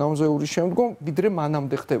შემდგომ ნამზეურის შემდგომ, ვიდრე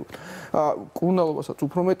მანამდე ხდება. კურნალობასაც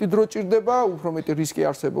უფრო მეტი დრო ჭირდება, უფრო მეტი რისკი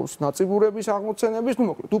არსებობს ნაწიბურების აღმოცენების, ну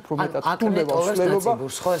მოკლედ უფრო მეტად თუნდება ცვლილება.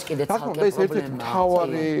 ეს ერთ-ერთი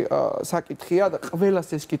მთავარი საკითხია და ყველას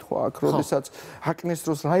ეს კითხვა აქვს, როდესაც აკნეს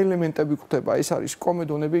დროს რა ელემენტები გვხვდება, ეს არის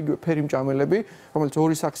კომედონები, იგივე ფერიმჭამელები, რომელიც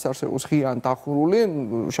ორი სახის არსებობს, ღია ან დახურული,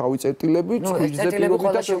 შავი წერტილები, ცხვრის ზეპირობი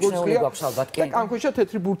და როგორც ღია. ამ ქვეშა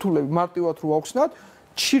თეთრი ბურთულები მარტივად რო აუხსნათ,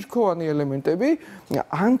 ჩირქოვანი ელემენტები,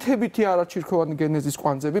 ანთებითი არაჩირქოვანი გენეზის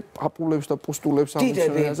კვანძები, პაპულებს და პუსტულებს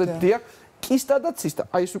ამოწმენაზე, დიახ, კისტა და ცისტა,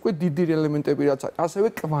 აი ეს უკვე დიდი ელემენტები რაც არის, ასევე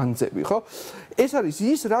კვანძები, ხო? ეს არის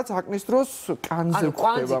ის, რაც აკნეს დროს კანზე გვხვდება.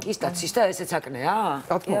 კვანძი, კისტა, ცისტა, ესეც აკნეა?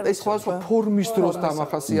 რა თქმა უნდა, ეს სხვა ფორმის დროს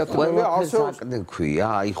დამახასიათებელია, ასევე აკნე ქვია,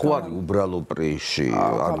 აი ხო არის უბრალო პრეში,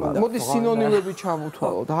 ანუ მოდი სინონიმები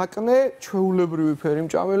ჩამოთვალოთ. აკნე, ჩვეულებრივი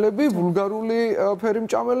ფერიმჭამელები, ვულგარული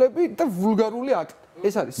ფერიმჭამელები და ვულგარული აკნე.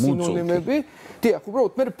 ეს არის სინონიმები. დიახ,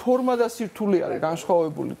 უბრალოდ მე ფორმა და სირთული არის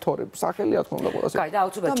განსხვავებული თორემ. სახელი რა თქმა უნდა ყველას. კაი, და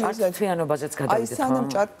აუცილებლად ჭარბთვიანობაზეც გადავიდეთ. აი, სანამ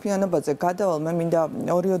ჭარბთვიანობაზე გადავალ, მე მინდა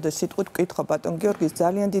ორიოდე სიტყვით ვკითხო ბატონ გიორგის,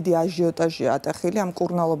 ძალიან დიდი აჟიოტაჟია ატეხილი ამ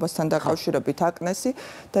კურნალობასთან დაკავშირებით აკნესი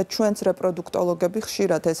და ჩვენც რეპროდუქტოლოგები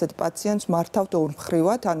ხშირად ესეთ პაციენტს მართავთ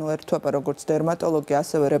ორმხრივად, ანუ ერთვება როგორც დერმატოლოგი,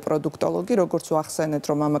 ასევე რეპროდუქტოლოგი, როგორც ვახსენეთ,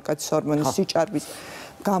 რომ მამაკაცის ჰორმონის სიჭარბის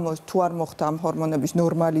გამო თუ არ მოხდა ამ ჰორმონების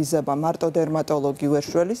ნორმალიზება, მარტო დერმატოლოგი ვერ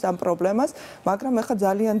შველის ამ პრობლემას, მაგრამ ეხლა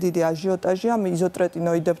ძალიან დიდი აჟიოტაჟია ამ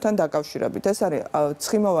იზოტრეტინოიდებთან დაკავშირებით. ეს არის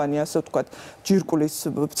ცხიმოვანი, ასე ვთქვათ, ჯირკვლის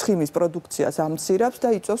ცხიმის პროდუქციას ამცირებს და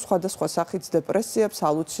იწვევს სხვადასხვა სახის დეპრესიებს,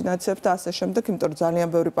 ჰალუცინაციებს და ასე შემდეგ, იმიტომ რომ ძალიან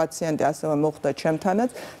ბევრი პაციენტი ასევე მოხდა ჩემთანაც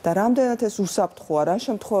და რამდენად ეს უსაფრთხოა, რა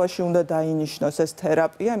შემთხვევაში უნდა დაინიშნოს ეს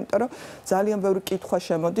თერაპია, იმიტომ რომ ძალიან ბევრი კითხვა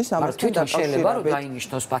შემოდის ამასთან დაკავშირებით. შეიძლება რომ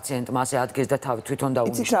დაინიშნოს პაციენტმა ასე ადგეს და თავი თვითონ და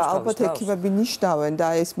იცით რა, ალბათ ექიმები ნიშნავენ და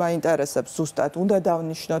ეს მაინტერესებს ზუსტად. უნდა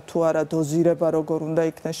დავნიშნოთ თუ არა დოზირება როგორ უნდა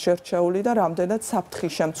იქნეს შერჩეული და რამდენად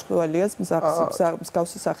საფრთხის შემცველია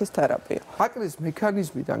მსგავსი სახის თერაპია. აკნეს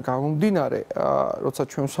მექანიზმიდან გამომდინარე, როცა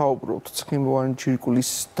ჩვენ ვსაუბრობთ ცხიმოვანი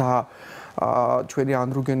ჯირკვლის და ჩვენი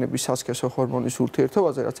ანდროგენების სასქესო ჰორმონის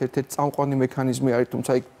ურთიერთობაზე, რაც ერთ-ერთი წამყვანი მექანიზმი არის,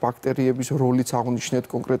 თუმცა იქ ბაქტერიების როლიც აღნიშნეთ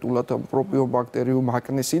კონკრეტულად პროპიონ ბაქტერიუმ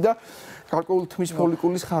აკნესი და გარკვეული თმის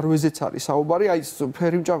ფოლიკულის ხარვეზეც არის საუბარი, აი ეს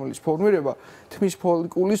ფერიმჭამელის ფორმირება თმის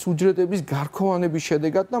ფოლიკულის უჯრედების გარქოვანების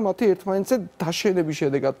შედეგად და მათი ერთმანეთზე დაშენების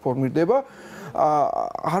შედეგად ფორმირდება.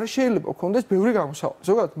 არ შეიძლება გქონდეს ბევრი გამოსავალი.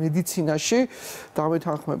 ზოგადად მედიცინაში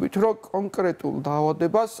დამეთანხმებით, რომ კონკრეტულ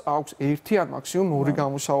დაავადებას აქვს ერთი ან მაქსიმუმ ორი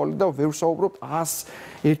გამოსავალი და ვერ ვსაუბრობთ 100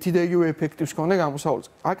 ერთი და იგივე ეფექტის მქონე გამოსავალს.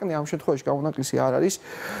 აკნე ამ შემთხვევაში გამონაკლისი არ არის.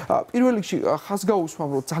 პირველ რიგში ხაზგაუსვამ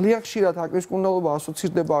რომ ძალიან ხშირად აკნის მკურნალობა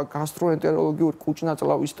ასოცირდება გასტროენტეროლოგიურ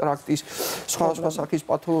კუჭ-ნაწლავის ტრაქტის სხვადასხვა სახის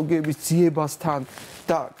პათოლოგიების ძიებასთან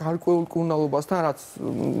და გარკვეულ მკურნალობასთან, რაც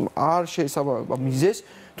არ შეესაბამება მიზეზს.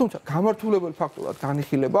 თუმცა გამართულებელი ფაქტორად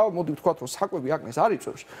განიხილება, მოდი ვთქვათ, რომ საკვები აკნეს არ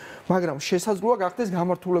იწვევს, მაგრამ შესაძლოა გახდეს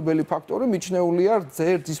გამართულებელი ფაქტორი, მიჩნეულია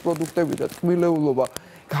რძერძის პროდუქტები და ტკბილეულობა.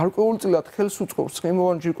 გარკვეულწილად ხელს უწყობს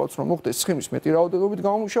ცხიმოვან ჯირკვალს, რომ მოხდეს ცხიმის მეტი რაოდენობით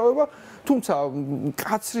გამომუშავება, თუმცა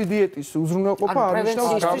მკაცრი დიეტის უზრუნველყოფა არ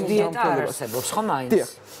ნიშნავს გამომხატველობას. დიახ.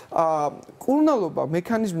 მკურნალობა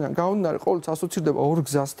მექანიზმიდან გამომდინარე ყოველთვის ასოცირდება ორ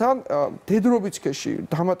გზასთან. დედრობის სქესში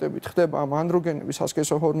დამატებით ხდება ამ ანდროგენების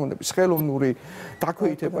სასქესო ჰორმონების ხელოვნური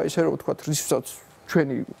დაქვეითება, ისე რომ ვთქვათ, რისთვისაც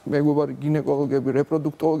ჩვენი მეგობარი გინეკოლოგები,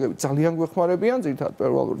 რეპროდუქტოლოგები ძალიან გვეხმარებიან, ძირითადად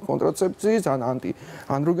პერვალური კონტრაცეფციის ან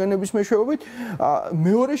ანტიანდროგენების მეშვეობით.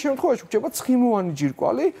 მეორე შემთხვევაში გვჭირდება ცხიმოვანი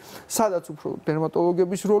ჯირკვალი, სადაც უფრო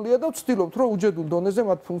დერმატოლოგების როლია და ვცდილობთ, რომ უჯედურ დონეზე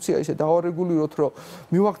მათ ფუნქცია ისე დავარეგულიროთ, რომ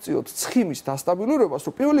მივაღწიოთ ცხიმის დასტაბილურებას,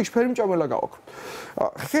 რომ პირველ რიგში ფერმჭამელა გავაკროთ.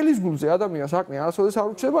 ხელისგულზე ადამიანს აკნე არასოდეს არ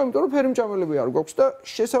უჩნდება, იმიტომ რომ ფერმჭამელები არ გვაქვს და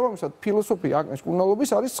შესაბამისად ფილოსოფია აკნეს მკურნალობის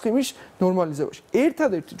არის ცხიმის ნორმალიზებაში.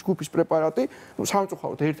 ერთადერთი ჯგუფის პრეპარატი,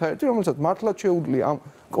 სამწუხაროდ ერთადერთი, რომელსაც მართლაც შეუძლია ამ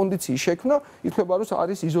კონდიციის შექმნა, ითვლება, რომ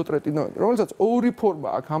არის იზოტრეტინოიდი, რომელსაც ორი ფორმა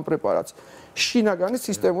აქვს ამ პრეპარატს. შინაგანი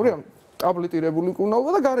სისტემური, ან ტაბლეტირებული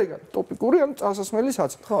მკურნალობა და გარეგანი ტოპიკური, ან წასასმელი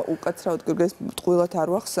საწმი. ხო, უკაცრავად გიგეს ტყუილად არ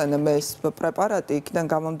ვახსენე მე ეს პრეპარატი იქიდან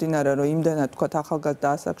გამომდინარე, რომ იმდანაც თქვათ ახალგაზრდა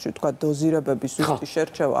ასაკში თქვათ დოზირებების ზუსტი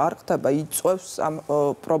შერჩევა არ ხდება, იწვევს ამ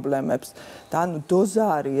პრობლემებს. და ანუ დოზა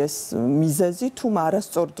არის ეს მიზეზი, თუ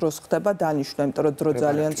არასწორ დროს ხდება დანიშვნა, იმიტომ რომ დრო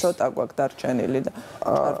ძალიან ცოტა გვაქვს დარჩენილი და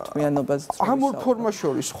ჭარბთმიანობაზე. ამ ორ ფორმას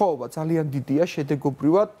შორის ხოვობა ძალიან დიდია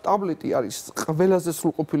შედეგობრივად. ტაბლეტი არის ყველაზე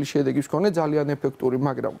სრულყოფილი შედეგის მქონე, ძალიან ეფექტური,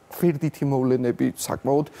 მაგრამ ფერდითი მოვლენები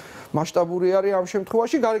საკმაოდ მასშტაბური არის ამ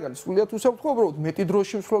შემთხვევაში. გარეგანი სრულიად უსაფრთხო, უბრალოდ მეტი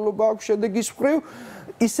დროში მსვლელობა აქვს შედეგის მხრივ.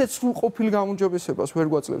 ისეთ სრულყოფილ გამოჯობესებას ვერ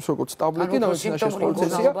გვაძლევს როგორც ტაბლეტი, ნავიცინაშეს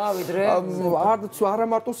პროცესია. არა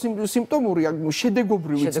მარტო სიმპტომური,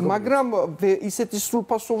 შედეგობრივიც, მაგრამ ისეთი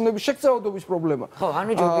სრულფასოვნების შეგრძელების პრობლემა. ხო,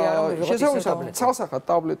 ანუ ჯობია რომ მივიღოთ ისეთი ტაბლეტი. ცალსახად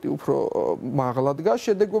ტაბლეტი უფრო მაღლა დგას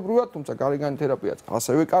შედეგობრივად, თუმცა გარეგანი თერაპიაც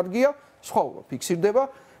ასევე კარგია, სხვაობა ფიქსირდება.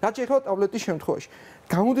 რაც ეხება ტაბლეტის შემთხვევაში.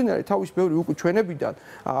 გამომდინარე თავის ბევრი უკუჩვენებიდან,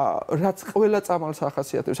 რაც ყველა წამალს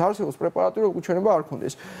ახასიათებს, არსებობს პრეპარატი, რომ უკუჩვენება არ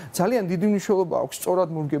ქონდეს. ძალიან დიდი მნიშვნელობა აქვს სწორად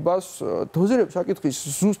მორგებას, დოზირების საკითხის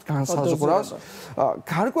ზუსტ განსაზღვრას.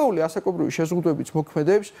 გარკვეული ასაკობრივი შეზღუდვებიც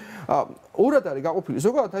მოქმედებს. ორად არის გაყოფილი.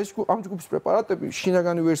 ზოგადად ეს ამ ჯგუფის პრეპარატები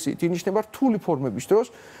შინაგანი ვერსიით ინიშნება რთული ფორმების დროს,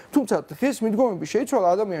 თუმცა დღეს მიდგომები შეიცვალა,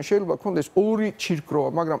 ადამიანს შეიძლება ქონდეს ორი ჩირკროვა,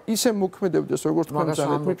 მაგრამ ისე მოქმედებდეს როგორც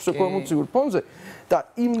თქვენ ფსიქოემოციურ ფონზე და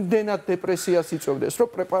იმდენად დეპრესიას იწვევდეს, რომ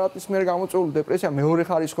პრეპარატის მიერ გამოწვეული დეპრესია მეორე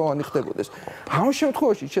ხარისხოვანი ხდებოდეს. ამ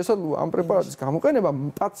შემთხვევაში შესაძლოა ამ პრეპარატის გამოყენება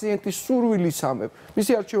პაციენტის სურვილისამებრ,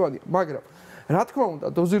 მისი არჩევანია, მაგრამ რა თქმა უნდა,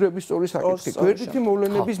 დოზირების სწორი საკითხი, გვერდითი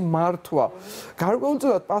მოვლენების მართვა,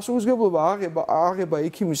 გარკვეულწილად პასუხისმგებლობა აღება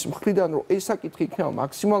ექიმის მხრიდან, რომ ეს საკითხი იქნება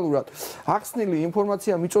მაქსიმალურად ახსნილი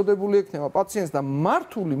ინფორმაცია მიწოდებული ექნება პაციენტს და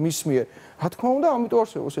მართული მის მიერ. რა თქმა უნდა, ამიტომ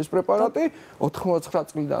არსებობს ეს პრეპარატი 99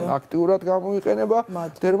 წლიდან აქტიურად გამოიყენება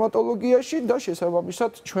დერმატოლოგიაში და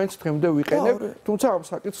შესაბამისად ჩვენც დღემდე ვიყენებ, თუმცა ამ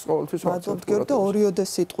საკითხს ყოველთვის ვაცნობთ და ორიოდე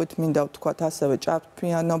სიტყვით მინდა ვთქვათ ასევე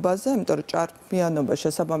ჭარბთმიანობაზე, იმიტომ რომ ჭარბთმიანობა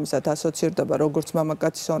შესაბამისად ასოცირდება როგორც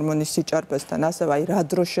მამაკაცის ჰორმონის სიჭარბესთან, ასევე აი რა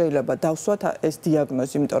დრო შეიძლება დავსვათ ეს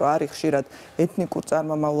დიაგნოზი, იმიტომ რომ არის ხშირად ეთნიკურ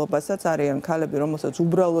წარმომავლობასაც არიან ქალები, რომელსაც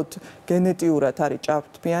უბრალოდ გენეტიურად არის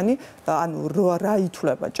ჭარბთმიანი, ანუ რა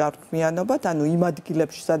ითვლება ჭარბთმიანობა, ანუ იმ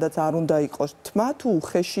ადგილებში, სადაც არ უნდა იყოს თმა, თუ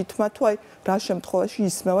უხეში თმა, თუ აი რა შემთხვევაში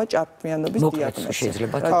ისმევა ჭარბთმიანობის დიაგნოზი.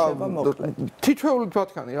 შეიძლება თითოეული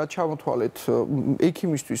ბათქანი რა ჩამოთვალეთ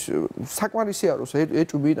ექიმისთვის საკმარისია რომ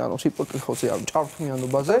ეჭვი იტანოს ჰიპოკრიტოსზე ან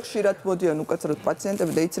ჭარბთმიანობაზე. ხშირად მოდიან უკაცრავად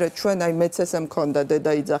პაციენტები და იცით ჩვენ აი მეც ესე მქონდა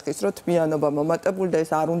დედაიძახის რომ თმიანობა მომატებული და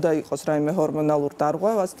ეს არ უნდა იყოს რაიმე ჰორმონალურ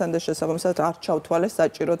დარღვევასთან და შესაბამისად არ ჩავთვალეს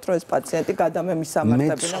საჭიროდ რომ ეს პაციენტი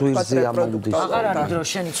გადამემისამართებინა პრეპარატებს. აღარ არის დრო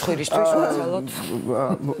შენი ცხვირისთვის უცალოდ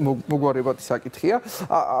მოგვარებადი საკითხია.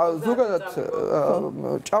 ზოგადად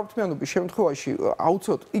ჭარბთმიანობის შემთხვევაში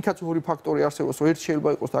აუცილებლად იქაც ორი ფაქტორი არსებობს, რომ ერთი შეიძლება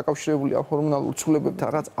იყოს დაკავშირებული ჰორმონალურ ცვლილებებთან,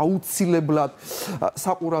 რაც აუცილებლად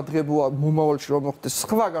საყურადღებოა მომავალში რომ მოხდეს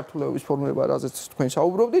სხვა გართულებების ფორმება, რაზეც თქვენ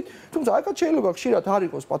საუბრობდით, თუმცა აქაც შეიძლება ხშირად არ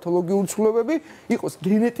იყოს პათოლოგიური ცვლილებები, იყოს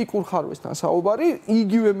გენეტიკურ ხარვესთან საუბარი,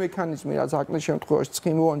 იგივე მექანიზმი, რაც აკნეს შემთხვევაში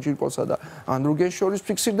ცხიმოვან ჯირკვალსა და ანდროგენს შორის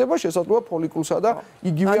ფიქსირდება, შესაძლოა ფოლიკულსა და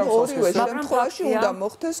იგივე ამ სასქესო ეს შემთხვევაში უნდა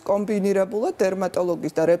მოხდეს კომბინირებულად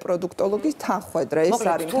დერმატოლოგის და რეპროდუქტოლოგის თანხმედრა. ეს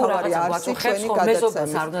არის მთავარი არსი ჩვენი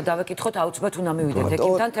გადაცემის. არ უნდა დავეკითხოთ, აუცილებლად უნდა მივიდეთ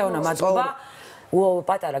ექიმთან. თეონა, მადლობა.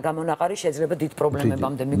 პატარა გამონაყარი შეიძლება დიდ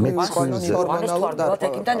პრობლემებამდე მიგვიყვანს. ჰორმონალურად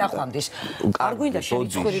ექიმთან ნახვამდის. არ გვინდა შენი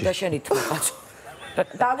ცხვირი და შენი თმოყაცო.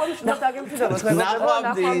 დაგვამშვიდობთ, დაგემშვიდობოთ. მე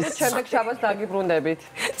ნახვამდის. შემდეგ შაბათს დაგიბრუნდებით.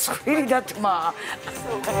 ცხვირი და თმა.